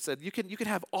everything here. He said, you can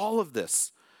have all of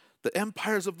this, the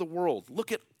empires of the world.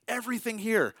 Look at everything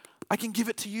here. I can give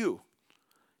it to you.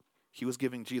 He was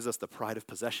giving Jesus the pride of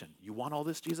possession. You want all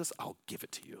this, Jesus? I'll give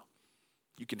it to you.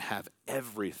 You can have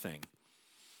everything.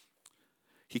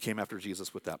 He came after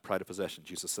Jesus with that pride of possession.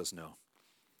 Jesus says no.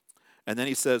 And then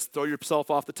he says, throw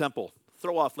yourself off the temple.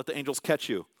 Throw off, let the angels catch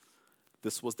you.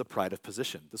 This was the pride of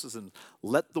position. This is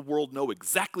let the world know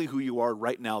exactly who you are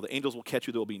right now. The angels will catch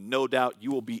you. There will be no doubt. You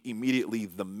will be immediately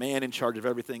the man in charge of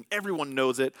everything. Everyone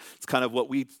knows it. It's kind of what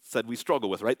we said we struggle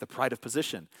with, right? The pride of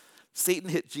position. Satan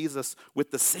hit Jesus with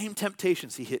the same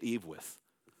temptations he hit Eve with.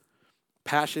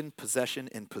 Passion, possession,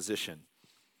 and position.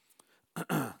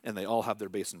 And they all have their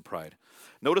base in pride.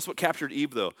 Notice what captured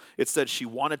Eve, though. It said she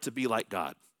wanted to be like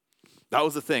God. That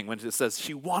was the thing when it says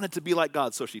she wanted to be like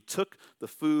God. So she took the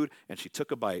food and she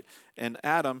took a bite. And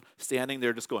Adam standing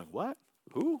there just going, what?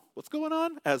 Who? What's going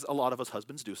on? As a lot of us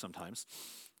husbands do sometimes.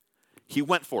 He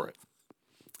went for it.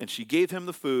 And she gave him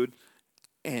the food.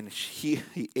 And he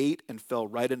ate and fell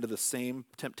right into the same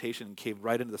temptation and caved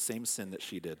right into the same sin that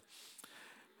she did.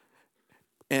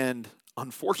 And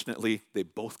unfortunately, they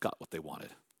both got what they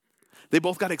wanted. They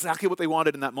both got exactly what they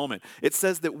wanted in that moment. It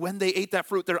says that when they ate that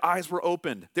fruit, their eyes were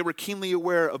opened. They were keenly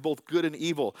aware of both good and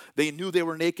evil. They knew they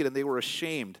were naked and they were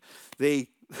ashamed. They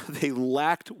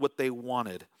lacked what they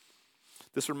wanted.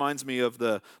 This reminds me of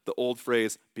the old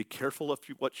phrase, be careful of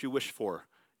what you wish for.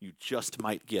 You just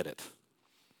might get it.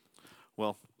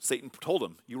 Well, Satan told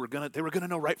them they were gonna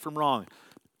know right from wrong,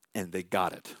 and they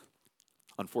got it.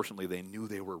 Unfortunately, they knew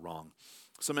they were wrong.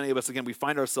 So many of us, again, we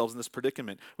find ourselves in this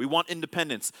predicament. We want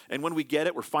independence, and when we get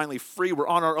it, we're finally free. We're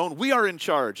on our own. We are in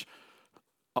charge.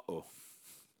 Uh-oh.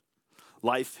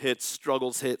 Life hits,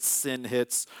 struggles hit, sin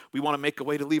hits. We want to make a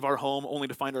way to leave our home only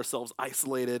to find ourselves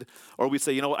isolated. Or we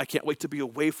say, you know what, I can't wait to be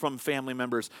away from family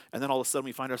members. And then all of a sudden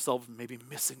we find ourselves maybe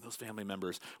missing those family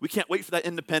members. We can't wait for that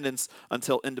independence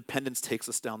until independence takes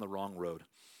us down the wrong road.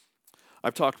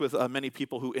 I've talked with many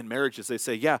people who in marriages, they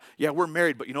say, yeah, we're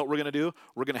married, but you know what we're going to do?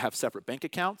 We're going to have separate bank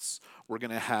accounts. We're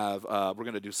going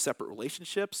to do separate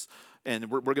relationships.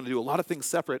 And we're going to do a lot of things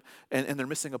separate. And they're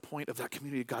missing a point of that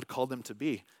community God called them to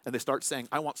be. And they start saying,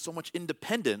 I want so much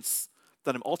independence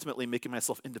that I'm ultimately making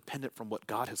myself independent from what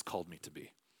God has called me to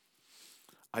be.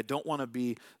 I don't want to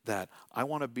be that. I don't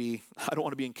want to be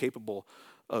capable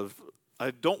of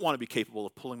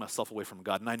pulling myself away from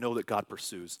God. And I know that God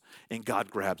pursues and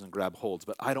God grabs and grab holds,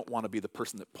 but I don't want to be the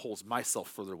person that pulls myself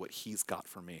further what he's got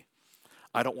for me.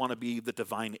 I don't want to be the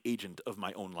divine agent of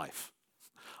my own life.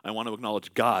 I want to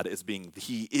acknowledge God as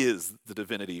he is the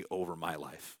divinity over my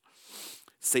life.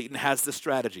 Satan has this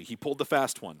strategy. He pulled the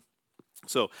fast one.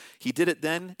 So he did it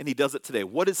then and he does it today.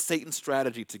 What is Satan's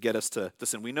strategy to get us to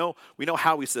sin? We know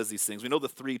how he says these things. We know the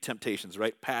 3 temptations,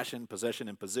 right? Passion, possession,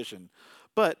 and position.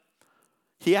 But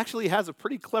he actually has a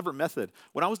pretty clever method.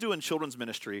 When I was doing children's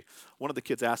ministry, one of the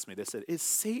kids asked me, they said, is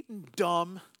Satan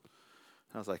dumb?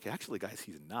 And I was like, actually, guys,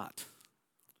 he's not.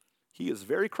 He is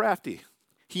very crafty.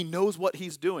 He knows what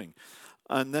he's doing.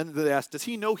 And then they asked, does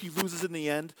he know he loses in the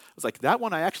end? I was like, that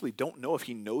one I actually don't know if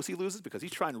he knows he loses because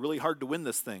he's trying really hard to win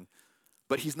this thing.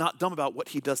 But he's not dumb about what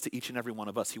he does to each and every one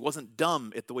of us. He wasn't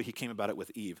dumb at the way he came about it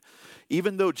with Eve.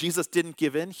 Even though Jesus didn't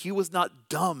give in, he was not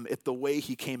dumb at the way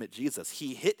he came at Jesus.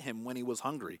 He hit him when he was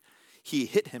hungry. He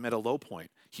hit him at a low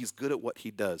point. He's good at what he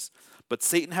does. But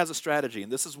Satan has a strategy, and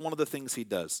this is one of the things he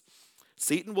does.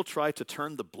 Satan will try to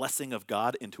turn the blessing of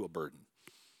God into a burden.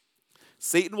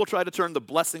 Satan will try to turn the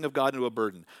blessing of God into a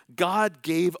burden. God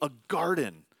gave a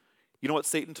garden. You know what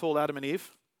Satan told Adam and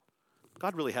Eve?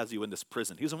 God really has you in this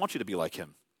prison. He doesn't want you to be like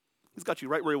him. He's got you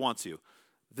right where he wants you.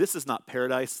 This is not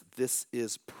paradise. This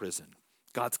is prison.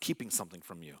 God's keeping something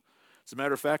from you. As a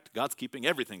matter of fact, God's keeping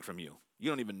everything from you. You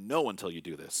don't even know until you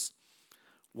do this.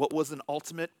 What was an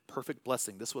ultimate perfect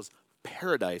blessing? This was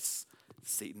paradise.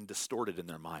 Satan distorted in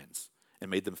their minds. and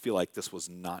made them feel like this was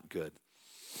not good.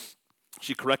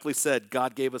 She correctly said,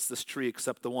 God gave us this tree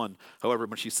except the one. However,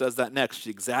 when she says that next, she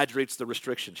exaggerates the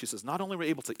restriction. She says, not only are we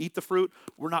able to eat the fruit,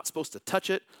 we're not supposed to touch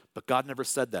it, but God never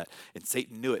said that. And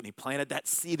Satan knew it, and he planted that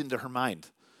seed into her mind.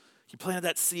 He planted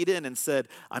that seed in and said,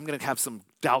 I'm going to have some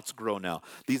doubts grow now.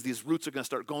 These roots are going to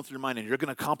start going through your mind, and you're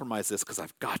going to compromise this because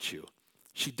I've got you.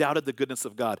 She doubted the goodness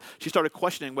of God. She started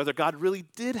questioning whether God really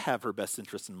did have her best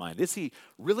interest in mind. Is he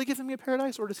really giving me a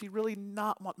paradise, or does he really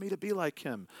not want me to be like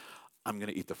him? I'm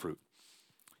going to eat the fruit.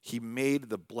 He made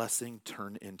the blessing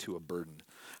turn into a burden.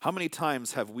 How many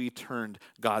times have we turned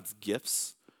God's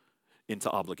gifts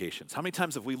into obligations? How many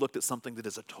times have we looked at something that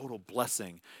is a total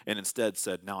blessing and instead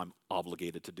said, now I'm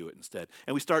obligated to do it instead?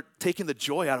 And we start taking the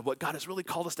joy out of what God has really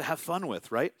called us to have fun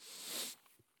with, right?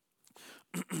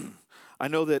 I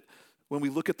know that when we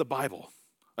look at the Bible,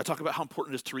 I talk about how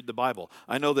important it is to read the Bible.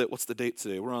 I know that, what's the date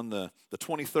today? We're on the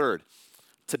 23rd.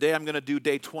 Today I'm going to do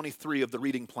day 23 of the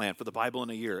reading plan for the Bible in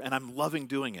a year, and I'm loving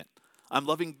doing it. I'm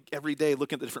loving every day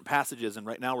looking at the different passages, and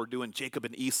right now we're doing Jacob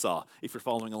and Esau, if you're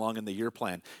following along in the year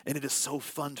plan, and it is so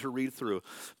fun to read through.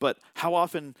 But how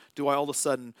often do I all of a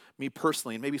sudden, me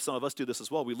personally, and maybe some of us do this as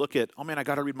well, we look at, oh man, I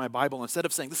got to read my Bible, instead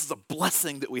of saying, this is a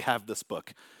blessing that we have this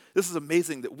book. This is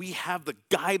amazing that we have the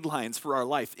guidelines for our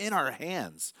life in our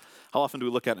hands. How often do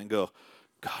we look at it and go,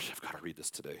 gosh, I've got to read this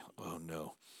today. Oh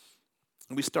no.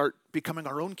 And we start becoming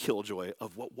our own killjoy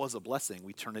of what was a blessing.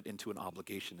 We turn it into an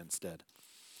obligation instead.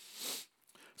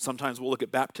 Sometimes we'll look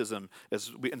at baptism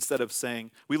as instead of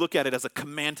saying, we look at it as a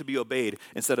command to be obeyed,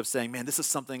 instead of saying, man, this is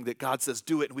something that God says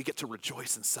do it, and we get to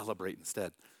rejoice and celebrate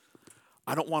instead.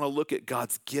 I don't want to look at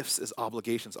God's gifts as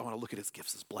obligations. I want to look at his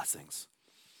gifts as blessings.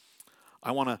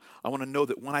 I want to know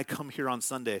that when I come here on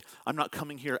Sunday, I'm not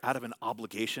coming here out of an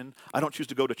obligation. I don't choose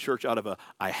to go to church out of a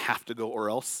I have to go or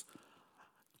else.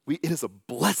 It is a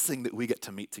blessing that we get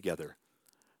to meet together.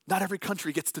 Not every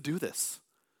country gets to do this.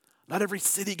 Not every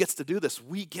city gets to do this.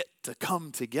 We get to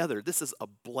come together. This is a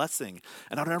blessing.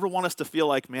 And I don't ever want us to feel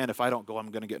like, man, if I don't go, I'm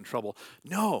going to get in trouble.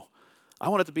 No. I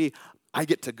want it to be, I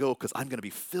get to go because I'm going to be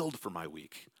filled for my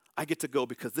week. I get to go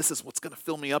because this is what's going to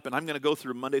fill me up, and I'm going to go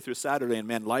through Monday through Saturday, and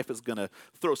man, life is going to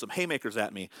throw some haymakers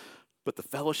at me. But the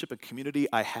fellowship and community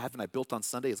I have and I built on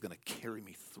Sunday is going to carry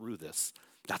me through this.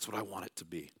 That's what I want it to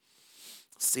be.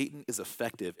 Satan is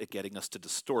effective at getting us to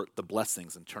distort the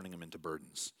blessings and turning them into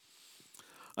burdens.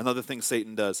 Another thing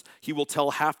Satan does, he will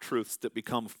tell half-truths that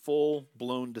become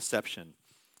full-blown deception.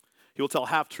 He will tell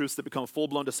half-truths that become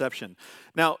full-blown deception.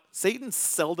 Now, Satan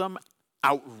seldom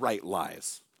outright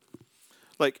lies.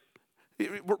 Like,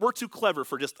 we're too clever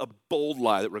for just a bold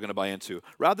lie that we're going to buy into.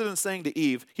 Rather than saying to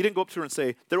Eve, he didn't go up to her and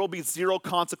say, there will be zero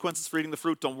consequences for eating the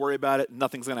fruit, don't worry about it,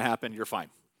 nothing's going to happen, you're fine.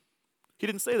 He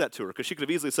didn't say that to her because she could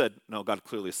have easily said, no, God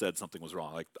clearly said something was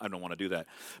wrong. Like, I don't want to do that.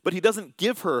 But he doesn't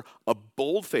give her a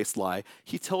bold-faced lie.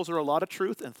 He tells her a lot of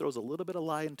truth and throws a little bit of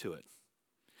lie into it.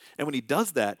 And when he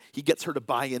does that, he gets her to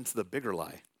buy into the bigger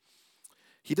lie.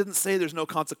 He didn't say there's no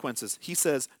consequences. He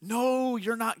says, no,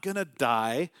 you're not going to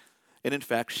die. And in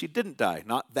fact, she didn't die.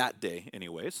 Not that day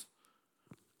anyways.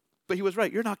 But he was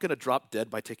right. You're not going to drop dead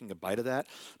by taking a bite of that.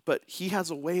 But he has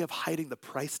a way of hiding the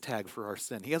price tag for our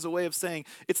sin. He has a way of saying,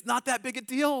 it's not that big a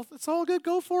deal. It's all good.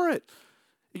 Go for it.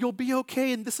 You'll be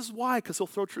okay. And this is why, because he'll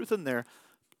throw truth in there.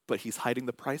 But he's hiding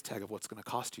the price tag of what's going to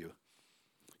cost you.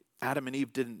 Adam and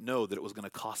Eve didn't know that it was going to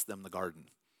cost them the garden.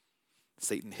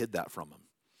 Satan hid that from them.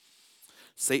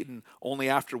 Satan, only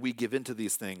after we give into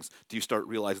these things do you start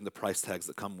realizing the price tags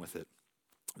that come with it.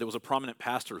 There was a prominent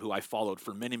pastor who I followed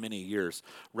for many, many years,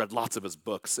 read lots of his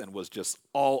books, and was just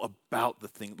all about the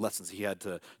lessons he had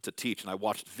to teach. And I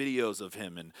watched videos of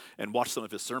him and watched some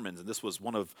of his sermons. And this was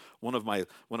one of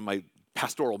my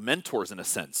pastoral mentors in a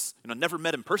sense. Never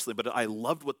met him personally, but I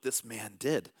loved what this man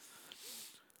did.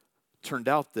 Turned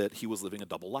out that he was living a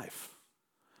double life.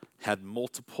 Had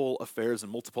multiple affairs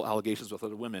and multiple allegations with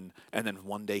other women, and then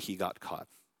one day he got caught.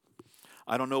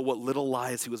 I don't know what little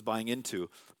lies he was buying into,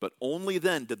 but only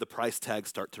then did the price tag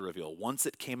start to reveal. Once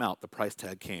it came out, the price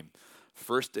tag came.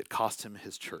 First, it cost him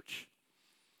his church.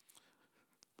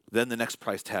 Then the next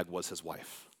price tag was his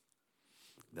wife.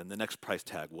 Then the next price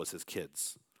tag was his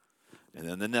kids. And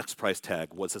then the next price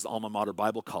tag was his alma mater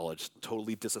Bible college,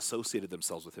 totally disassociated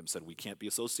themselves with him, said, we can't be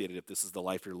associated if this is the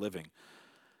life you're living.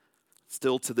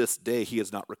 Still to this day, he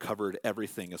has not recovered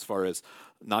everything as far as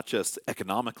not just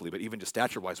economically, but even just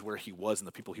stature-wise, where he was and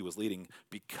the people he was leading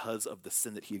because of the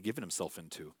sin that he had given himself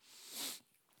into.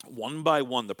 One by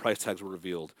one, the price tags were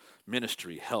revealed.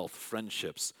 Ministry, health,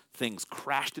 friendships, things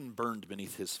crashed and burned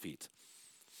beneath his feet.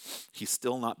 He's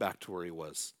still not back to where he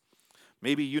was.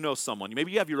 Maybe you know someone,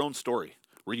 maybe you have your own story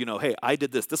where you know, hey, I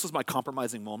did this. This was my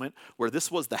compromising moment where this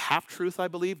was the half-truth, I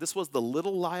believe. This was the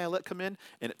little lie I let come in,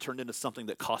 and it turned into something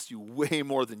that cost you way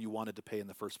more than you wanted to pay in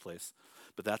the first place.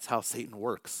 But that's how Satan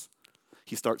works.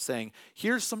 He starts saying,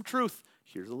 here's some truth.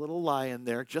 Here's a little lie in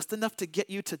there, just enough to get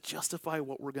you to justify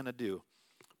what we're going to do.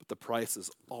 But the price is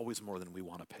always more than we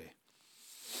want to pay.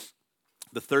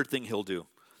 The third thing he'll do,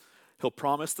 he'll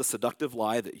promise the seductive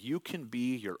lie that you can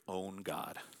be your own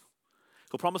God.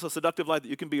 He'll promise a seductive lie that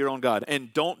you can be your own God.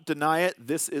 And don't deny it,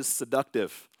 this is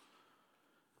seductive.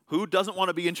 Who doesn't want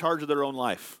to be in charge of their own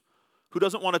life? Who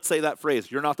doesn't want to say that phrase,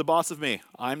 you're not the boss of me,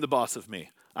 I'm the boss of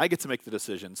me. I get to make the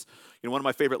decisions. You know, one of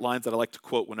my favorite lines that I like to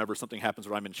quote whenever something happens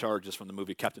where I'm in charge is from the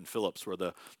movie Captain Phillips, where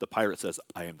the pirate says,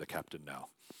 I am the captain now.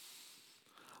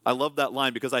 I love that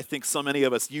line because I think so many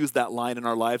of us use that line in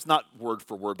our lives, not word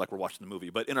for word like we're watching the movie,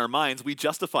 but in our minds, we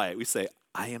justify it. We say,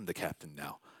 I am the captain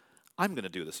now. I'm going to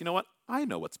do this. You know what? I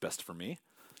know what's best for me.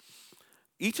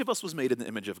 Each of us was made in the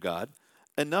image of God.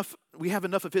 We have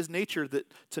enough of his nature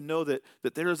to know that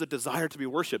there is a desire to be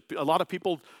worshiped. A lot of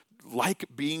people like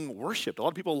being worshiped. A lot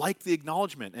of people like the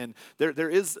acknowledgement. And there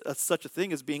is such a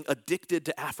thing as being addicted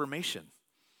to affirmation.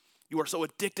 You are so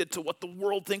addicted to what the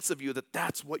world thinks of you that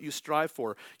that's what you strive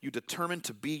for. You determine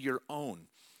to be your own.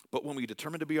 But when we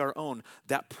determine to be our own,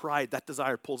 that pride, that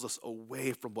desire pulls us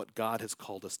away from what God has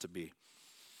called us to be.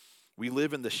 We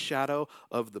live in the shadow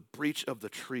of the breach of the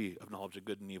tree of knowledge of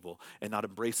good and evil and not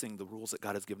embracing the rules that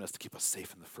God has given us to keep us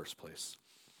safe in the first place.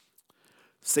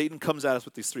 Satan comes at us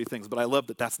with these three things, but I love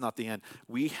that that's not the end.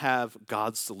 We have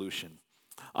God's solution.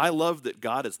 I love that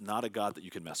God is not a God that you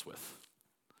can mess with.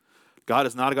 God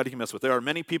is not a God you can mess with. There are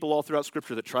many people all throughout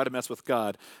Scripture that try to mess with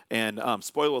God, and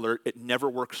spoiler alert, it never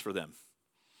works for them.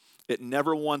 It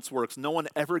never once works. No one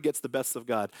ever gets the best of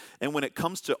God. And when it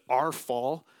comes to our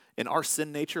fall and our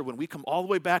sin nature, when we come all the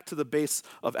way back to the base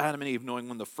of Adam and Eve, knowing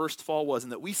when the first fall was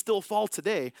and that we still fall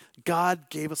today, God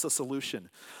gave us a solution.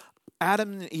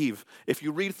 Adam and Eve, if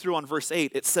you read through on verse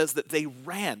 8, it says that they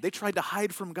ran. They tried to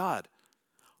hide from God.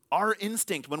 Our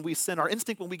instinct when we sin, our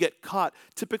instinct when we get caught,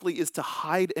 typically is to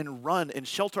hide and run and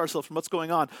shelter ourselves from what's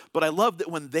going on. But I love that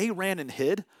when they ran and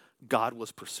hid, God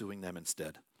was pursuing them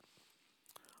instead.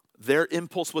 Their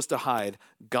impulse was to hide.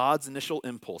 God's initial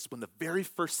impulse, when the very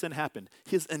first sin happened,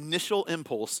 his initial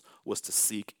impulse was to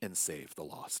seek and save the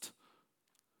lost.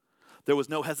 There was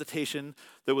no hesitation.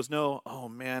 There was no, oh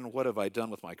man, what have I done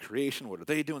with my creation? What are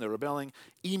they doing? They're rebelling.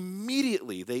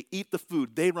 Immediately, they eat the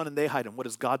food. They run and they hide. And what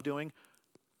is God doing?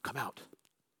 Come out.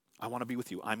 I want to be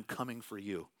with you. I'm coming for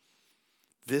you.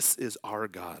 This is our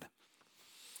God.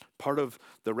 Part of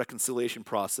the reconciliation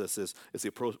process is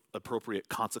the appropriate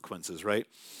consequences, right?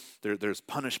 There's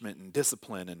punishment and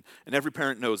discipline, and every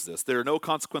parent knows this. There are no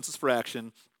consequences for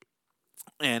action,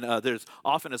 and there's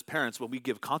often as parents, when we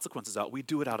give consequences out, we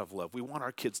do it out of love. We want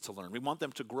our kids to learn. We want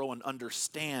them to grow and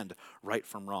understand right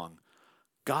from wrong.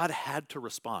 God had to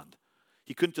respond.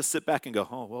 He couldn't just sit back and go,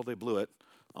 oh, well, they blew it.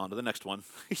 On to the next one.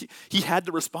 He had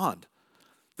to respond.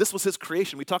 This was his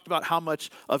creation. We talked about how much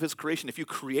of his creation, if you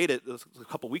create it, a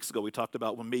couple weeks ago we talked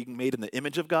about when being made in the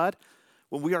image of God.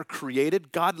 When we are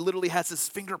created, God literally has his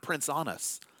fingerprints on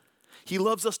us. He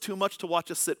loves us too much to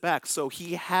watch us sit back, so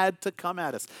he had to come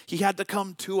at us. He had to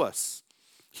come to us.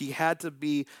 He had to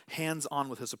be hands-on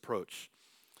with his approach.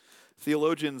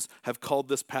 Theologians have called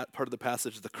this part of the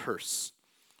passage the curse,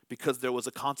 because there was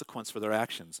a consequence for their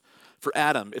actions. For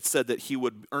Adam, it said that he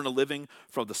would earn a living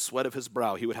from the sweat of his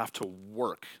brow. He would have to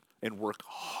work and work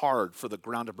hard for the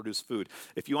ground to produce food.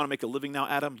 If you want to make a living now,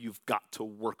 Adam, you've got to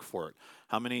work for it.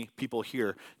 How many people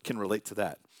here can relate to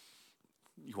that?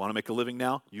 You want to make a living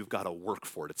now? You've got to work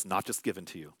for it. It's not just given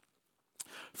to you.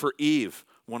 For Eve,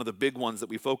 one of the big ones that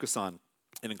we focus on,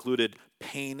 it included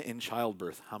pain in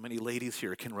childbirth. How many ladies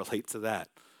here can relate to that?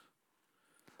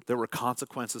 There were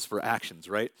consequences for actions,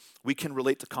 right? We can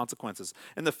relate to consequences.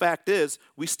 And the fact is,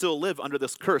 we still live under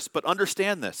this curse. But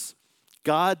understand this.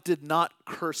 God did not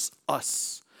curse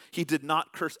us. He did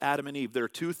not curse Adam and Eve. There are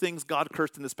two things God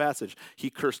cursed in this passage. He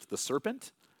cursed the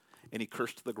serpent, and he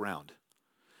cursed the ground.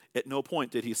 At no point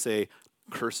did he say,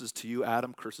 curses to you,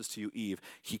 Adam, curses to you, Eve.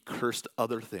 He cursed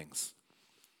other things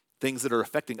that are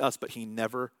affecting us, but he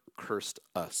never cursed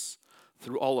us.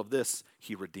 Through all of this,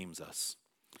 he redeems us.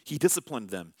 He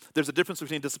disciplined them. There's a difference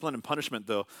between discipline and punishment,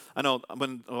 though. I know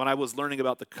when I was learning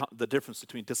about the difference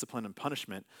between discipline and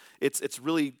punishment, it's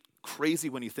really crazy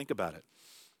when you think about it.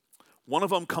 One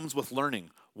of them comes with learning.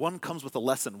 One comes with a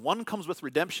lesson. One comes with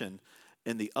redemption.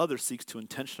 And the other seeks to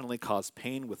intentionally cause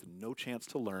pain with no chance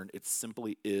to learn. It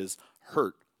simply is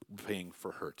hurt paying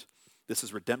for hurt. This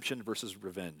is redemption versus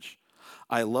revenge.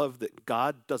 I love that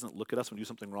God doesn't look at us when we do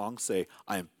something wrong, say,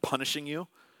 I am punishing you.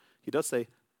 he does say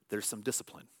there's some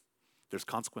discipline. There's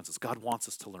consequences. God wants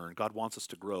us to learn. God wants us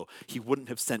to grow. He wouldn't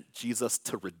have sent Jesus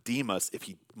to redeem us if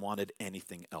he wanted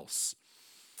anything else.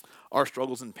 Our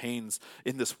struggles and pains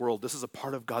in this world, this is a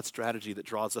part of God's strategy that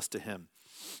draws us to him.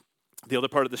 The other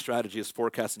part of the strategy is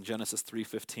forecast in Genesis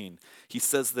 3:15. He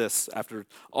says this after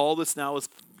all this now is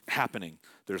happening.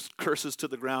 There's curses to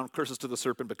the ground, curses to the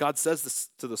serpent, but God says this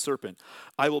to the serpent,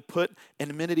 I will put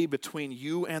enmity between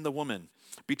you and the woman,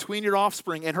 between your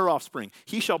offspring and her offspring.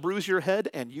 He shall bruise your head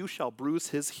and you shall bruise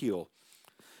his heel.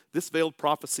 This veiled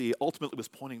prophecy ultimately was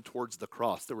pointing towards the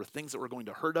cross. There were things that were going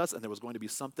to hurt us and there was going to be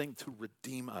something to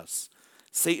redeem us.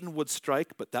 Satan would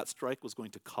strike, but that strike was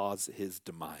going to cause his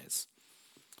demise.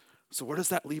 So where does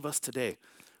that leave us today?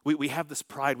 We have this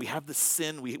pride, we have this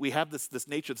sin, we have this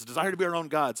nature, this desire to be our own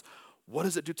gods. What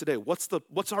does it do today? What's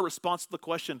our response to the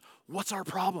question, what's our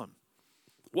problem?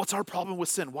 What's our problem with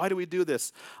sin? Why do we do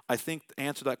this? I think to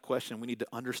answer that question, we need to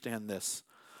understand this.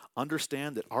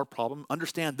 Understand that our problem,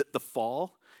 understand that the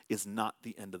fall is not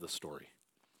the end of the story.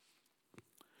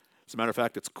 As a matter of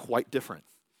fact, it's quite different.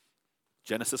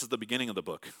 Genesis is the beginning of the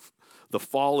book. The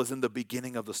fall is in the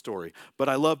beginning of the story. But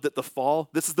I love that the fall,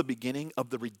 this is the beginning of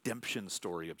the redemption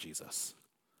story of Jesus.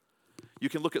 You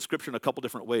can look at Scripture in a couple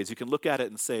different ways. You can look at it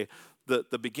and say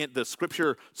the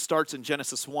Scripture starts in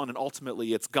Genesis 1 and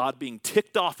ultimately it's God being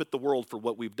ticked off at the world for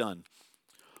what we've done.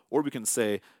 Or we can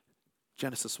say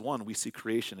Genesis 1, we see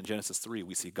creation. In Genesis 3,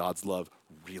 we see God's love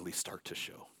really start to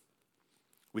show.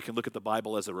 We can look at the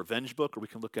Bible as a revenge book, or we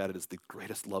can look at it as the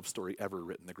greatest love story ever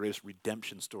written, the greatest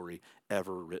redemption story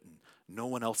ever written. No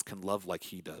one else can love like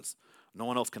he does. No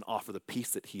one else can offer the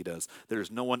peace that he does.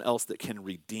 There's no one else that can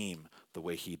redeem the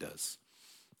way he does.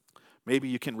 Maybe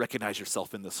you can recognize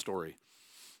yourself in this story,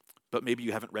 but maybe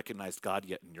you haven't recognized God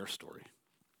yet in your story.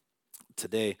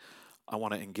 Today, I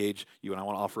want to engage you, and I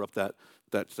want to offer up that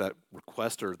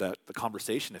request or the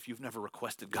conversation. If you've never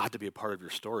requested God to be a part of your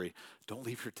story, don't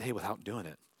leave your day without doing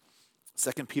it.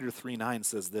 2 Peter 3:9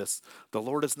 says this, the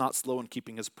Lord is not slow in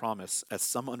keeping his promise, as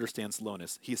some understand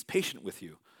slowness. He is patient with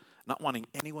you, not wanting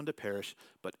anyone to perish,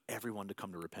 but everyone to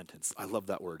come to repentance. I love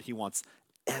that word. He wants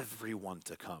everyone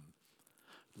to come.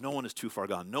 No one is too far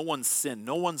gone. No one's sin,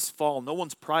 no one's fall, no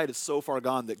one's pride is so far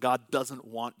gone that God doesn't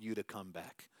want you to come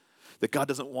back. That God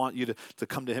doesn't want you to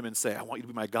come to him and say, I want you to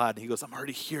be my God. And he goes, I'm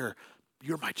already here.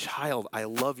 You're my child. I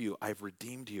love you. I've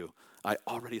redeemed you. I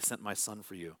already sent my son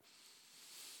for you.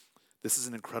 This is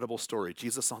an incredible story.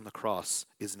 Jesus on the cross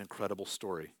is an incredible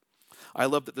story. I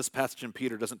love that this passage in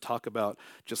Peter doesn't talk about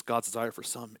just God's desire for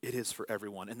some. It is for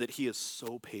everyone, and that he is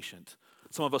so patient.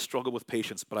 Some of us struggle with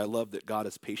patience, but I love that God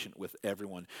is patient with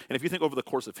everyone. And if you think over the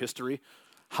course of history,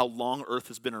 how long Earth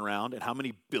has been around and how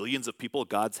many billions of people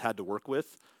God's had to work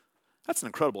with, that's an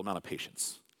incredible amount of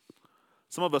patience.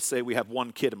 Some of us say we have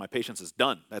one kid and my patience is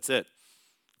done. That's it.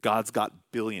 God's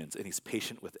got billions and he's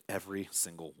patient with every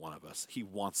single one of us. He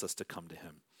wants us to come to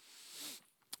him.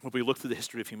 When we look through the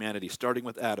history of humanity, starting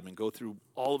with Adam and go through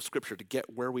all of Scripture to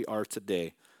get where we are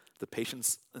today, the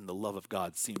patience and the love of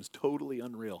God seems totally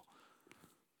unreal.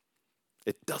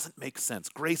 It doesn't make sense.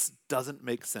 Grace doesn't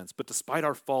make sense. But despite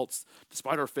our faults,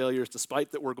 despite our failures,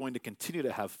 despite that we're going to continue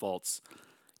to have faults,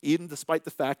 even despite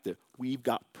the fact that we've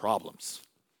got problems,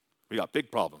 we got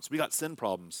big problems, we got sin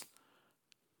problems,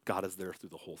 God is there through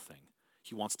the whole thing.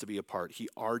 He wants to be a part. He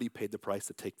already paid the price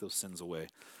to take those sins away.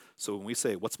 So when we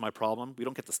say, what's my problem? We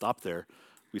don't get to stop there.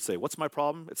 We say, what's my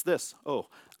problem? It's this. Oh,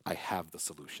 I have the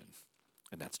solution.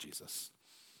 And that's Jesus.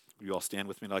 Will you all stand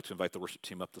with me? I'd like to invite the worship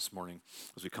team up this morning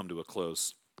as we come to a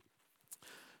close.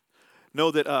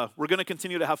 Know that we're going to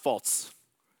continue to have faults.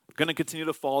 Going to continue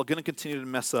to fall, going to continue to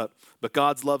mess up, but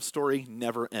God's love story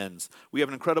never ends. We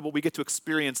get to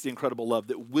experience the incredible love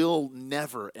that will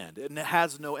never end. And it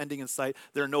has no ending in sight.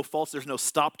 There are no faults, there's no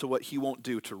stop to what he won't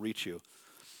do to reach you.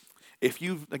 If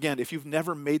you've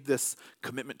never made this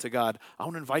commitment to God, I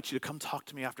want to invite you to come talk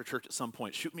to me after church at some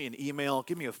point. Shoot me an email,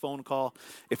 give me a phone call.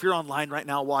 If you're online right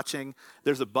now watching,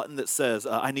 there's a button that says,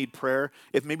 I need prayer.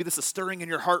 If maybe this is stirring in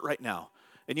your heart right now,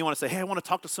 and you want to say, hey, I want to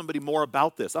talk to somebody more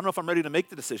about this. I don't know if I'm ready to make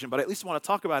the decision, but I at least want to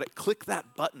talk about it. Click that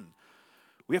button.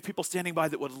 We have people standing by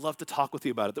that would love to talk with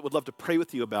you about it, that would love to pray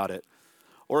with you about it.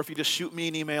 Or if you just shoot me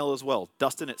an email as well,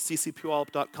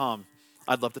 dustin@ccpuyallup.com.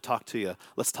 I'd love to talk to you.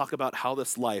 Let's talk about how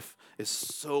this life is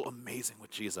so amazing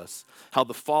with Jesus. How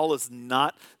the fall is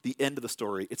not the end of the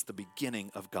story. It's the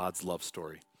beginning of God's love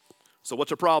story. So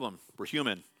what's our problem? We're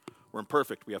human. We're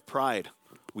imperfect. We have pride.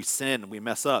 We sin. We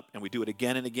mess up. And we do it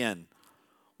again and again.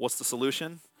 What's the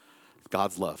solution?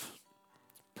 God's love.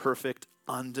 Perfect,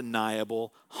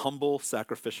 undeniable, humble,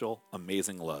 sacrificial,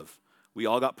 amazing love. We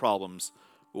all got problems,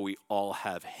 but we all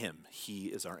have him. He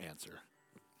is our answer.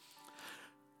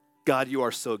 God, you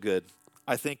are so good.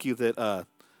 I thank you that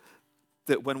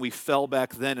when we fell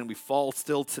back then and we fall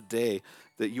still today,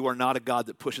 that you are not a God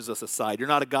that pushes us aside. You're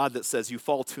not a God that says you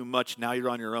fall too much, now you're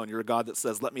on your own. You're a God that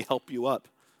says, let me help you up.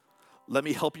 Let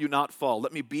me help you not fall.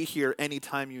 Let me be here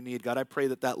anytime you need. God, I pray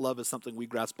that that love is something we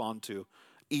grasp onto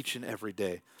each and every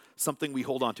day, something we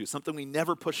hold on to, something we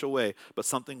never push away, but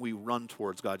something we run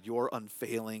towards, God, your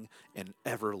unfailing and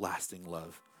everlasting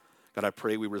love. God, I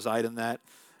pray we reside in that,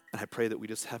 and I pray that we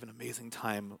just have an amazing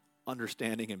time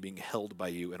understanding and being held by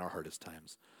you in our hardest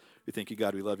times. We thank you,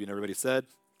 God. We love you. And everybody said,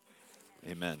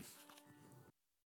 amen.